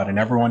of God, and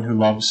everyone who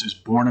loves is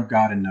born of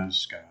God and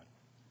knows God.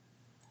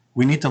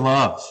 We need to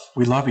love.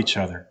 We love each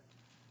other.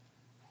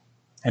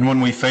 And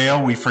when we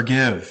fail, we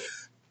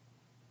forgive.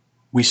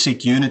 We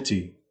seek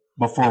unity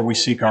before we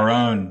seek our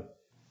own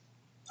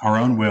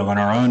will and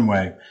our own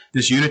way.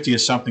 This unity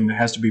is something that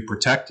has to be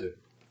protected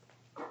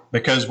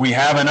because we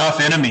have enough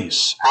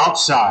enemies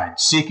outside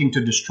seeking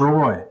to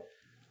destroy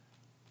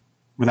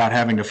without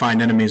having to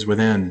find enemies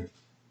within.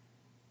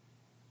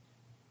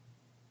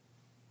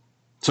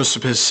 So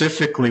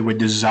specifically, we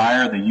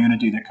desire the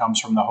unity that comes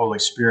from the Holy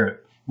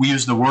Spirit. We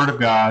use the Word of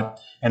God,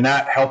 and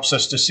that helps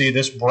us to see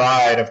this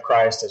bride of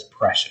Christ as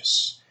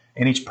precious,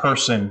 and each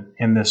person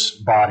in this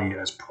body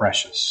as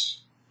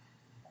precious.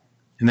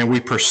 And then we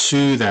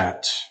pursue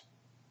that.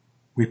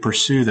 We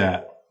pursue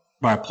that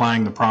by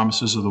applying the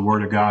promises of the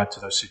Word of God to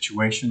those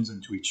situations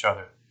and to each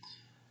other.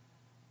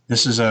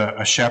 This is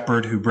a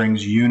shepherd who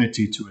brings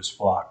unity to his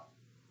flock.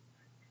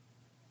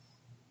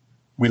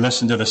 We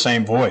listen to the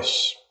same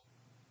voice,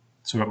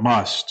 so it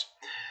must.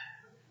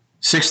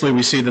 Sixthly,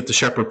 we see that the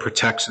shepherd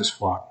protects his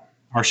flock.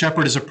 Our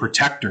shepherd is a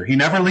protector. He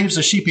never leaves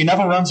the sheep. He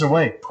never runs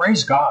away.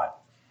 Praise God.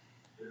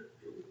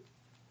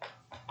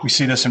 We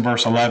see this in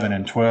verse 11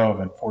 and 12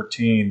 and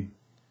 14.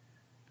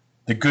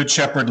 The good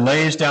shepherd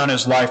lays down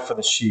his life for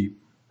the sheep.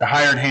 The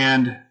hired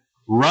hand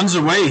runs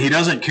away. He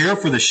doesn't care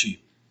for the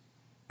sheep.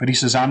 But he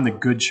says, I'm the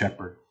good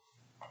shepherd.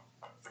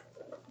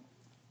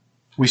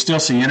 We still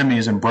see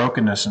enemies and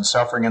brokenness and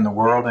suffering in the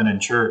world and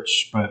in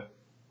church, but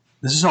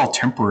this is all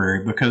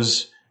temporary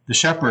because the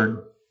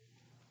shepherd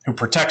who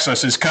protects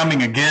us is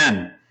coming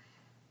again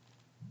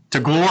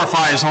to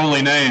glorify his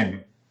holy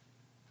name.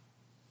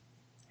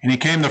 And he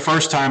came the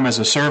first time as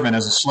a servant,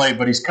 as a slave,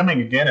 but he's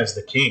coming again as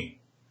the king.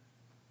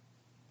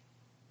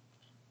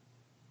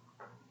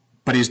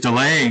 But he's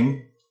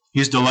delaying.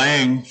 He's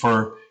delaying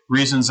for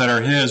reasons that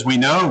are his. We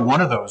know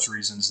one of those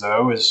reasons,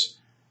 though, is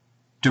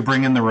to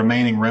bring in the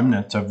remaining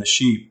remnant of the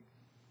sheep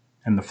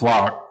and the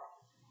flock.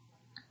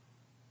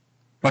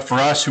 But for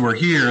us who are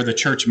here, the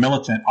church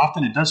militant,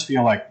 often it does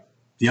feel like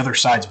the other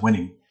side's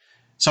winning.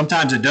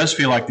 Sometimes it does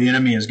feel like the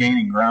enemy is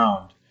gaining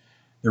ground.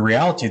 The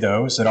reality,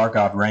 though, is that our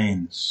God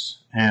reigns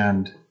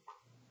and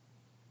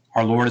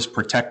our Lord is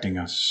protecting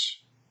us.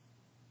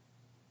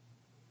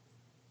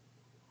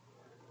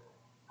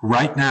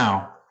 Right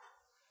now,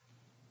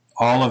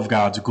 all of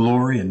God's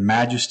glory and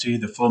majesty,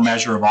 the full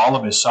measure of all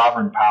of his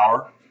sovereign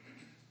power,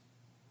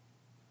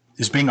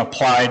 is being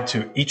applied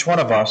to each one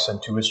of us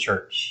and to his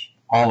church.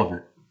 All of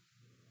it.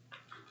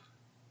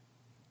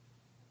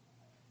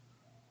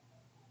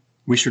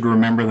 We should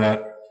remember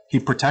that he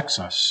protects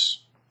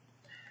us.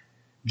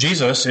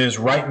 Jesus is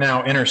right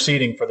now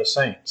interceding for the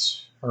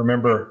saints. I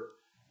remember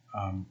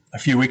a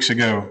few weeks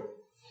ago,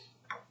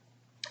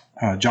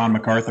 John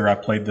MacArthur, I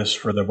played this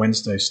for the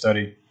Wednesday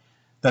study,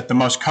 that the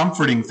most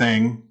comforting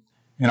thing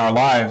in our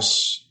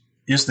lives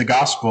is the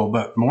gospel,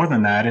 but more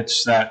than that,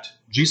 it's that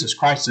Jesus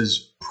Christ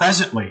is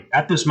presently,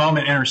 at this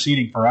moment,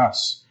 interceding for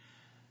us,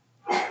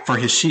 for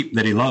his sheep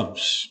that he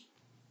loves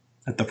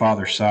at the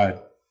Father's side.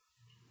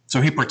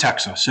 So he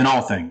protects us in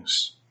all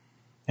things.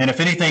 And if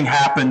anything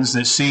happens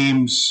that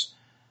seems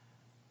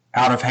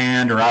out of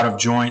hand or out of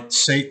joint,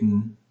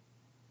 Satan,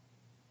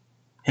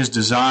 his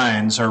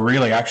designs are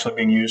really actually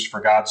being used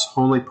for God's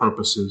holy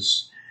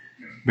purposes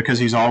because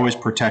he's always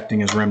protecting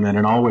his remnant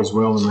and always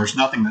will, and there's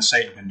nothing that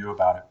Satan can do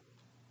about it.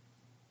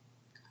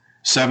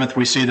 Seventh,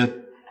 we see that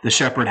the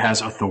shepherd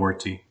has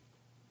authority.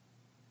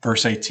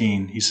 Verse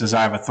 18, he says,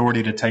 I have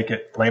authority to take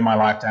it, lay my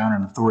life down,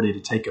 and authority to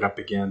take it up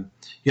again.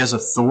 He has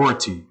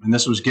authority, and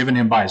this was given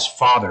him by his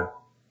Father.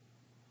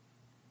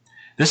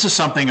 This is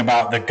something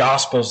about the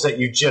Gospels that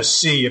you just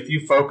see. If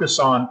you focus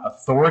on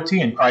authority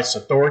and Christ's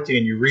authority,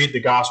 and you read the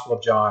Gospel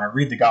of John or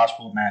read the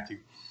Gospel of Matthew,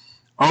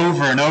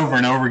 over and over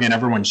and over again,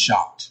 everyone's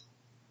shocked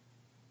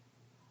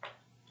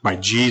by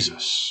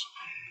Jesus.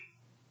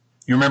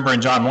 You remember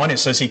in John 1, it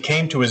says he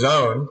came to his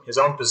own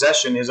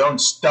possession, his own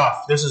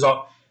stuff.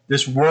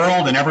 This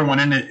world and everyone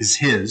in it is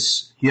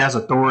his. He has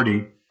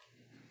authority.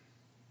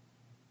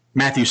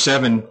 Matthew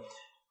 7,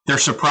 they're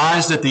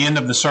surprised at the end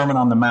of the Sermon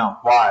on the Mount.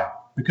 Why?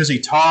 Because he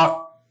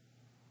taught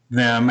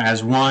them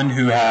as one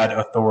who had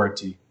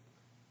authority.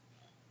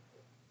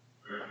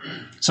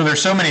 So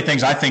there's so many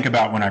things I think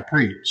about when I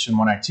preach and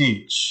when I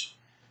teach.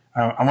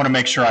 I want to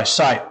make sure I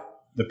cite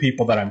the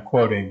people that I'm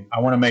quoting.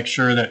 I want to make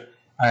sure that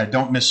I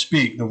don't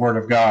misspeak the Word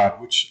of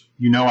God, which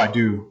you know I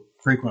do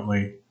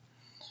frequently.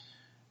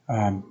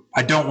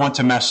 I don't want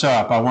to mess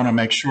up. I want to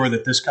make sure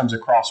that this comes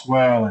across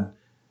well. And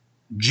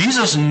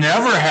Jesus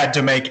never had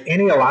to make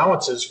any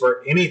allowances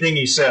for anything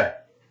he said.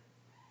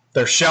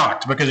 They're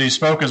shocked because he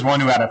spoke as one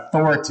who had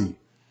authority.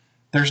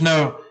 There's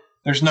no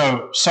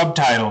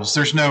subtitles.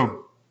 There's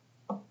no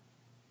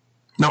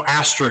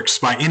asterisks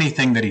by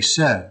anything that he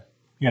said.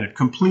 He had a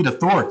complete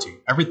authority.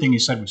 Everything he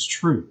said was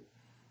true.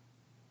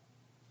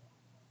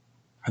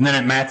 And then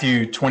in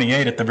Matthew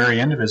 28, at the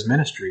very end of his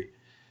ministry,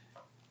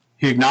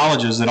 he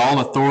acknowledges that all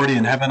authority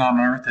in heaven and on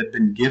earth had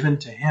been given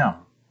to him.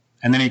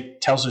 And then he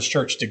tells his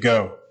church to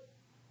go.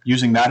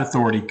 Using that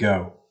authority,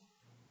 go.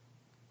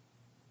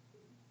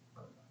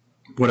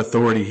 What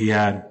authority he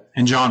had.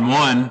 In John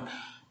 1,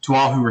 to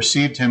all who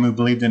received him, who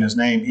believed in his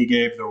name, he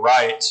gave the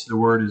right, the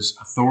word is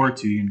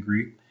authority in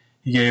Greek,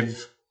 he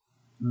gave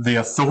the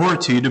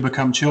authority to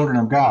become children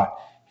of God.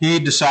 He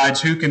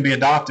decides who can be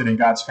adopted in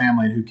God's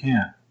family and who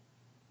can't.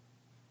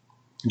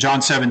 In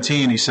John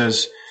 17, he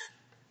says,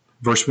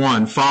 verse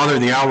 1, Father,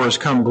 the hour has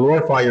come,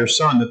 glorify your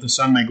Son, that the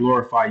Son may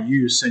glorify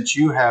you, since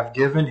you have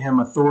given him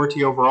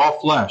authority over all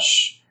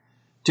flesh,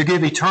 to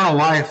give eternal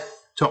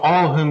life to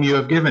all whom you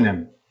have given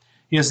him.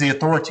 He has the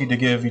authority to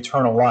give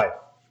eternal life.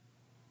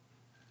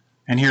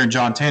 And here in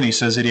John 10, he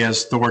says that he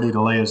has authority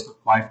to lay his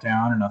life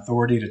down and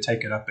authority to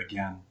take it up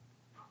again.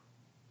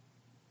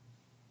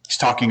 He's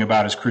talking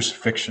about his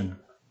crucifixion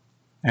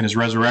and his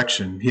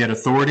resurrection. He had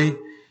authority.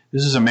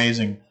 This is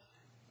amazing.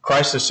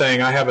 Christ is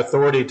saying, I have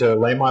authority to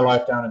lay my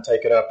life down and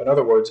take it up. In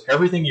other words,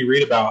 everything you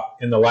read about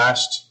in the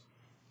last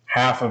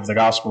half of the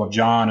Gospel of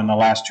John and the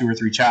last 2 or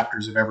 3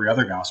 chapters of every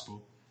other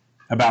Gospel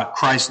about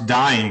Christ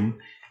dying,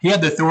 he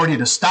had the authority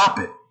to stop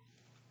it.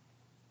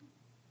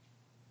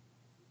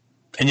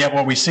 And yet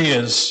what we see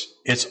is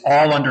it's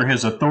all under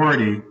his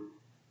authority,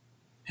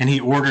 and he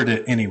ordered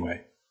it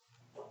anyway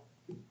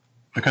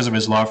because of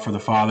his love for the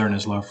Father and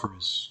his love for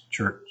his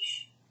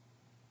church.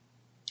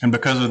 And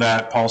because of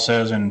that, Paul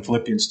says in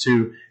Philippians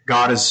 2,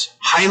 God has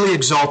highly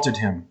exalted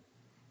him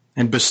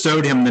and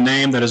bestowed him the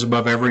name that is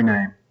above every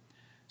name,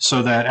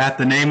 so that at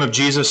the name of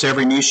Jesus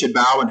every knee should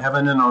bow in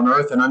heaven and on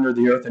earth and under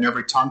the earth, and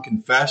every tongue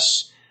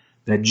confess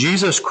that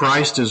Jesus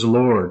Christ is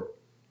Lord,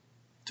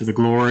 to the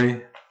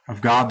glory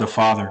of God the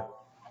Father.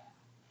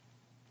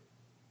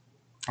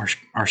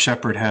 Our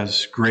shepherd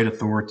has great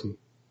authority.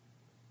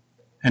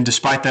 And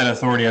despite that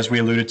authority, as we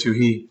alluded to,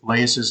 he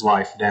lays his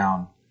life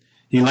down.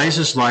 He lays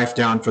his life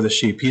down for the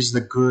sheep. He's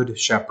the good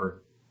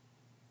shepherd.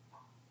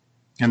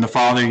 And the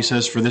Father, he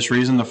says, for this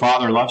reason the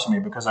Father loves me,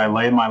 because I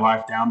lay my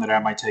life down that I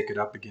might take it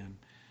up again.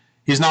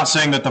 He's not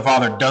saying that the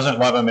Father doesn't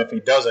love him if he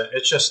doesn't.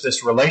 It's just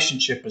this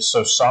relationship is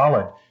so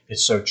solid.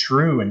 It's so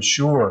true and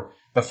sure.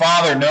 The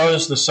Father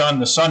knows the Son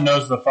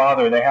knows the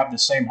Father. They have the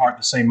same heart,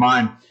 the same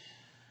mind,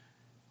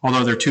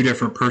 although they're 2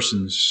 different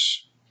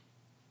persons.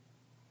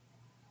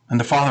 And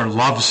the Father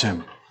loves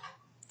him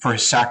for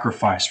his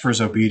sacrifice, for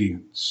his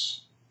obedience.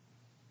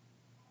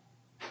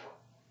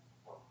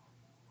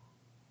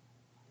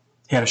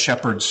 He had a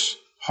shepherd's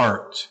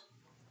heart.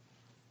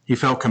 He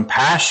felt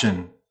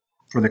compassion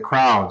for the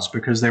crowds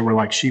because they were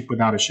like sheep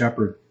without a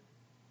shepherd.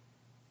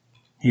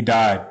 He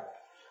died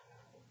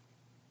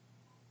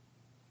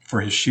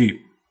for his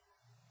sheep.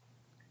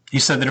 He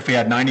said that if he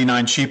had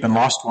 99 sheep and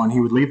lost one,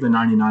 he would leave the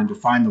 99 to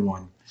find the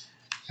one.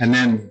 And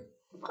then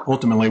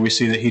ultimately we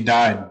see that he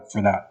died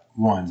for that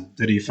one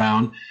that he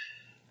found.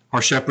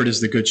 Our shepherd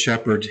is the good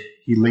shepherd.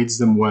 He leads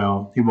them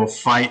well. He will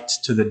fight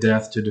to the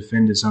death to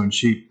defend his own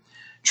sheep.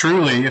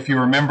 Truly, if you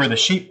remember the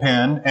sheep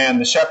pen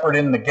and the shepherd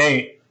in the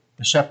gate,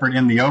 the shepherd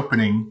in the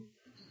opening,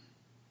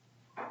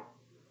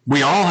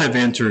 we all have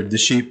entered the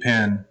sheep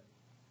pen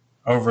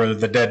over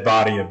the dead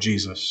body of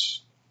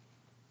Jesus.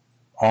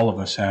 All of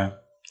us have.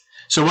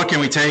 So what can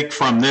we take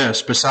from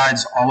this,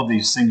 besides all of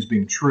these things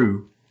being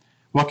true?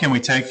 What can we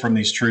take from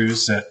these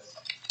truths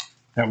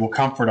that will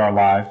comfort our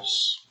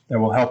lives, that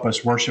will help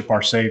us worship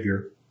our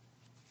Savior?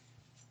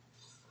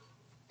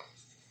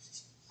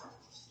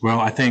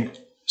 Well, I think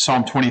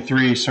Psalm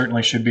 23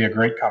 certainly should be a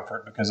great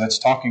comfort, because that's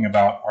talking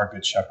about our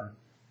good shepherd.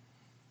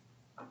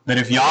 That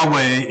if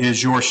Yahweh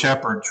is your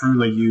shepherd,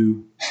 truly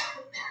you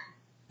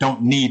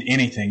don't need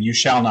anything. You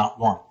shall not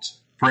want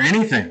for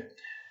anything.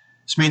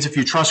 This means if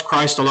you trust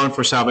Christ alone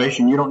for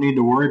salvation, you don't need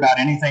to worry about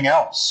anything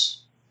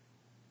else.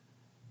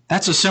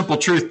 That's a simple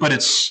truth, but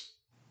it's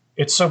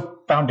so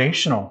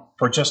foundational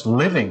for just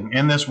living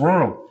in this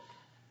world.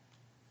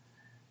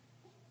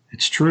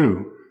 It's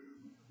true.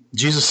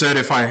 Jesus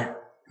said,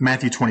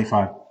 Matthew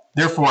 25,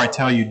 therefore I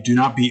tell you, do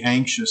not be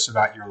anxious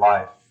about your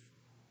life.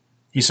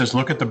 He says,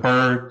 look at the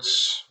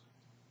birds.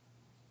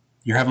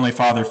 Your heavenly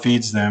Father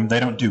feeds them. They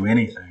don't do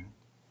anything.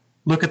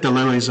 Look at the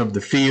lilies of the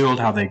field,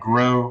 how they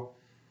grow.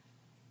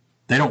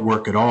 They don't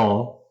work at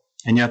all,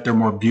 and yet they're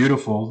more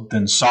beautiful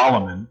than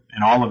Solomon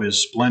in all of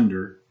his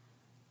splendor.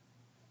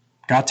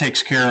 God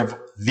takes care of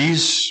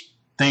these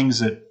things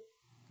that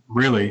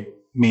really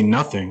mean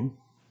nothing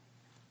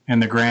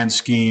in the grand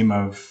scheme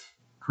of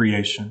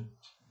creation.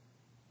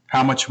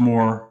 How much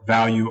more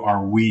value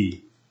are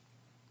we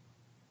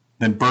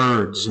than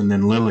birds and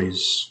than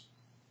lilies?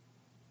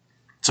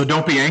 So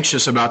don't be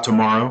anxious about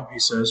tomorrow, he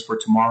says, for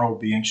tomorrow will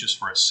be anxious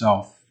for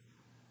itself.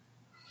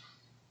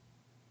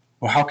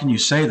 Well, how can you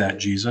say that,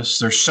 Jesus?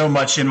 There's so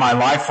much in my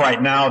life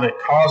right now that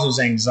causes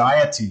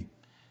anxiety.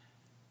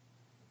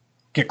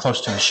 Get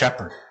close to the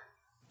shepherd.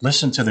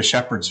 Listen to the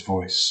shepherd's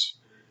voice.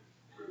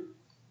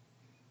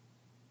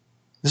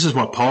 This is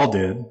what Paul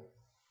did.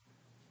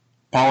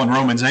 Paul in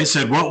Romans 8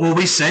 said, what will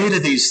we say to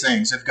these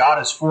things? If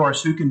God is for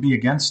us, who can be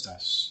against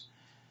us?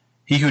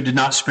 He who did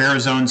not spare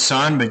his own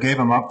son, but gave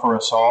him up for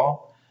us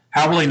all,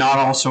 how will he not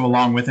also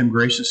along with him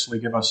graciously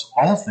give us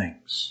all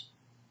things?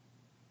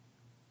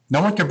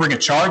 No one can bring a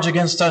charge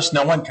against us.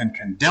 No one can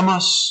condemn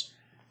us.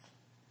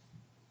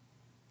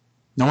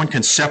 No one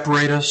can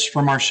separate us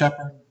from our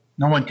shepherd.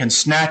 No one can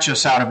snatch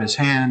us out of his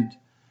hand.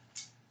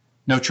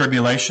 No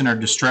tribulation or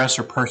distress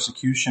or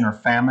persecution or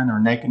famine or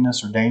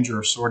nakedness or danger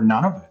or sword,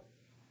 none of it.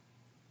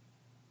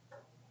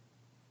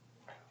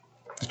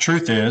 The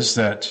truth is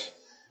that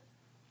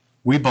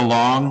we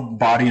belong,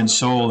 body and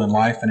soul, in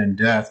life and in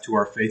death, to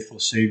our faithful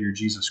Savior,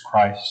 Jesus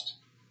Christ.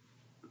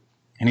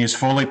 And he has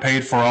fully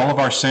paid for all of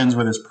our sins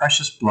with his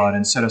precious blood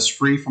and set us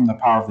free from the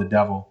power of the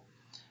devil.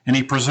 And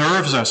he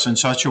preserves us in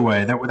such a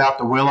way that without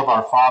the will of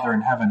our Father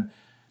in heaven,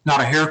 not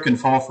a hair can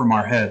fall from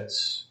our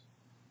heads.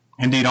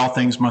 Indeed, all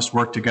things must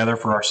work together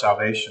for our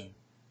salvation.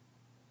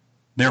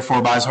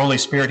 Therefore, by his Holy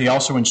Spirit, he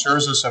also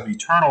ensures us of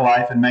eternal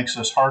life and makes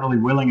us heartily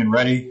willing and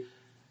ready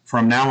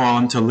from now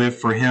on to live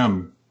for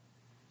him.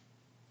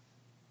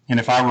 And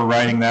if I were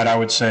writing that, I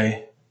would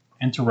say,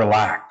 and to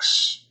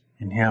relax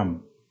in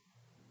him,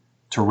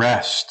 to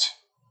rest.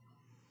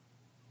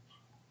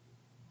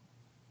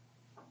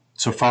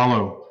 So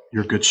follow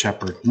your good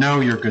shepherd.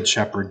 Know your good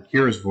shepherd.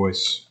 Hear his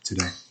voice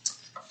today.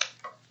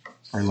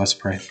 All right, let's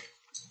pray.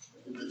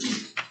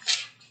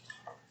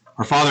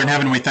 Our Father in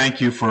heaven, we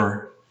thank you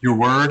for your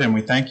word, and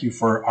we thank you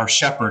for our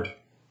shepherd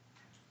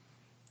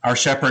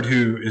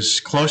who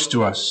is close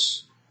to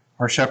us,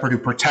 our shepherd who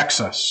protects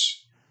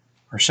us,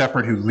 our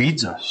shepherd who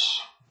leads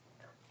us,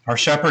 our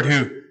shepherd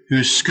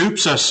who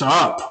scoops us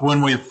up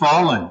when we've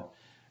fallen,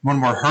 when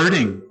we're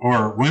hurting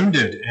or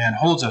wounded, and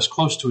holds us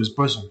close to his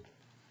bosom.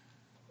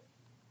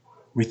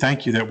 We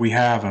thank you that we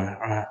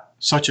have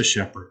such a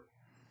shepherd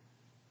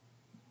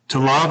to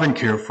love and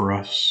care for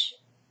us,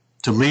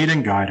 to lead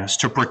and guide us,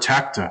 to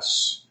protect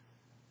us,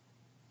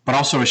 but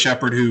also a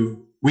shepherd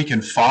who we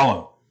can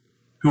follow,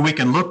 who we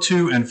can look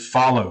to and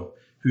follow,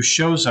 who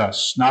shows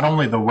us not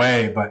only the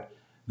way, but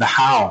the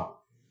how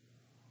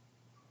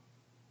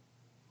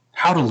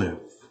to live,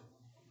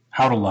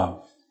 how to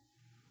love,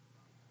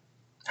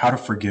 how to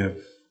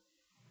forgive,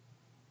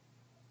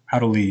 how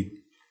to lead.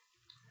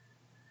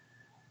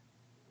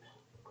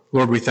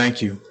 Lord, we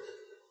thank you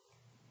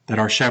that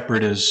our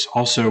shepherd is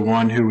also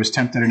one who was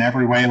tempted in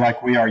every way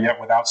like we are,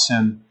 yet without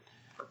sin.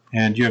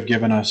 And you have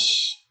given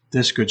us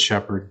this good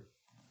shepherd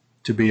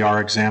to be our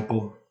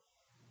example,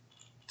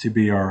 to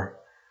be our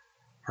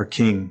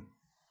king.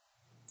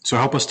 So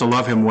help us to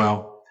love him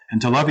well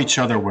and to love each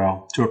other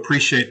well, to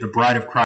appreciate the bride of Christ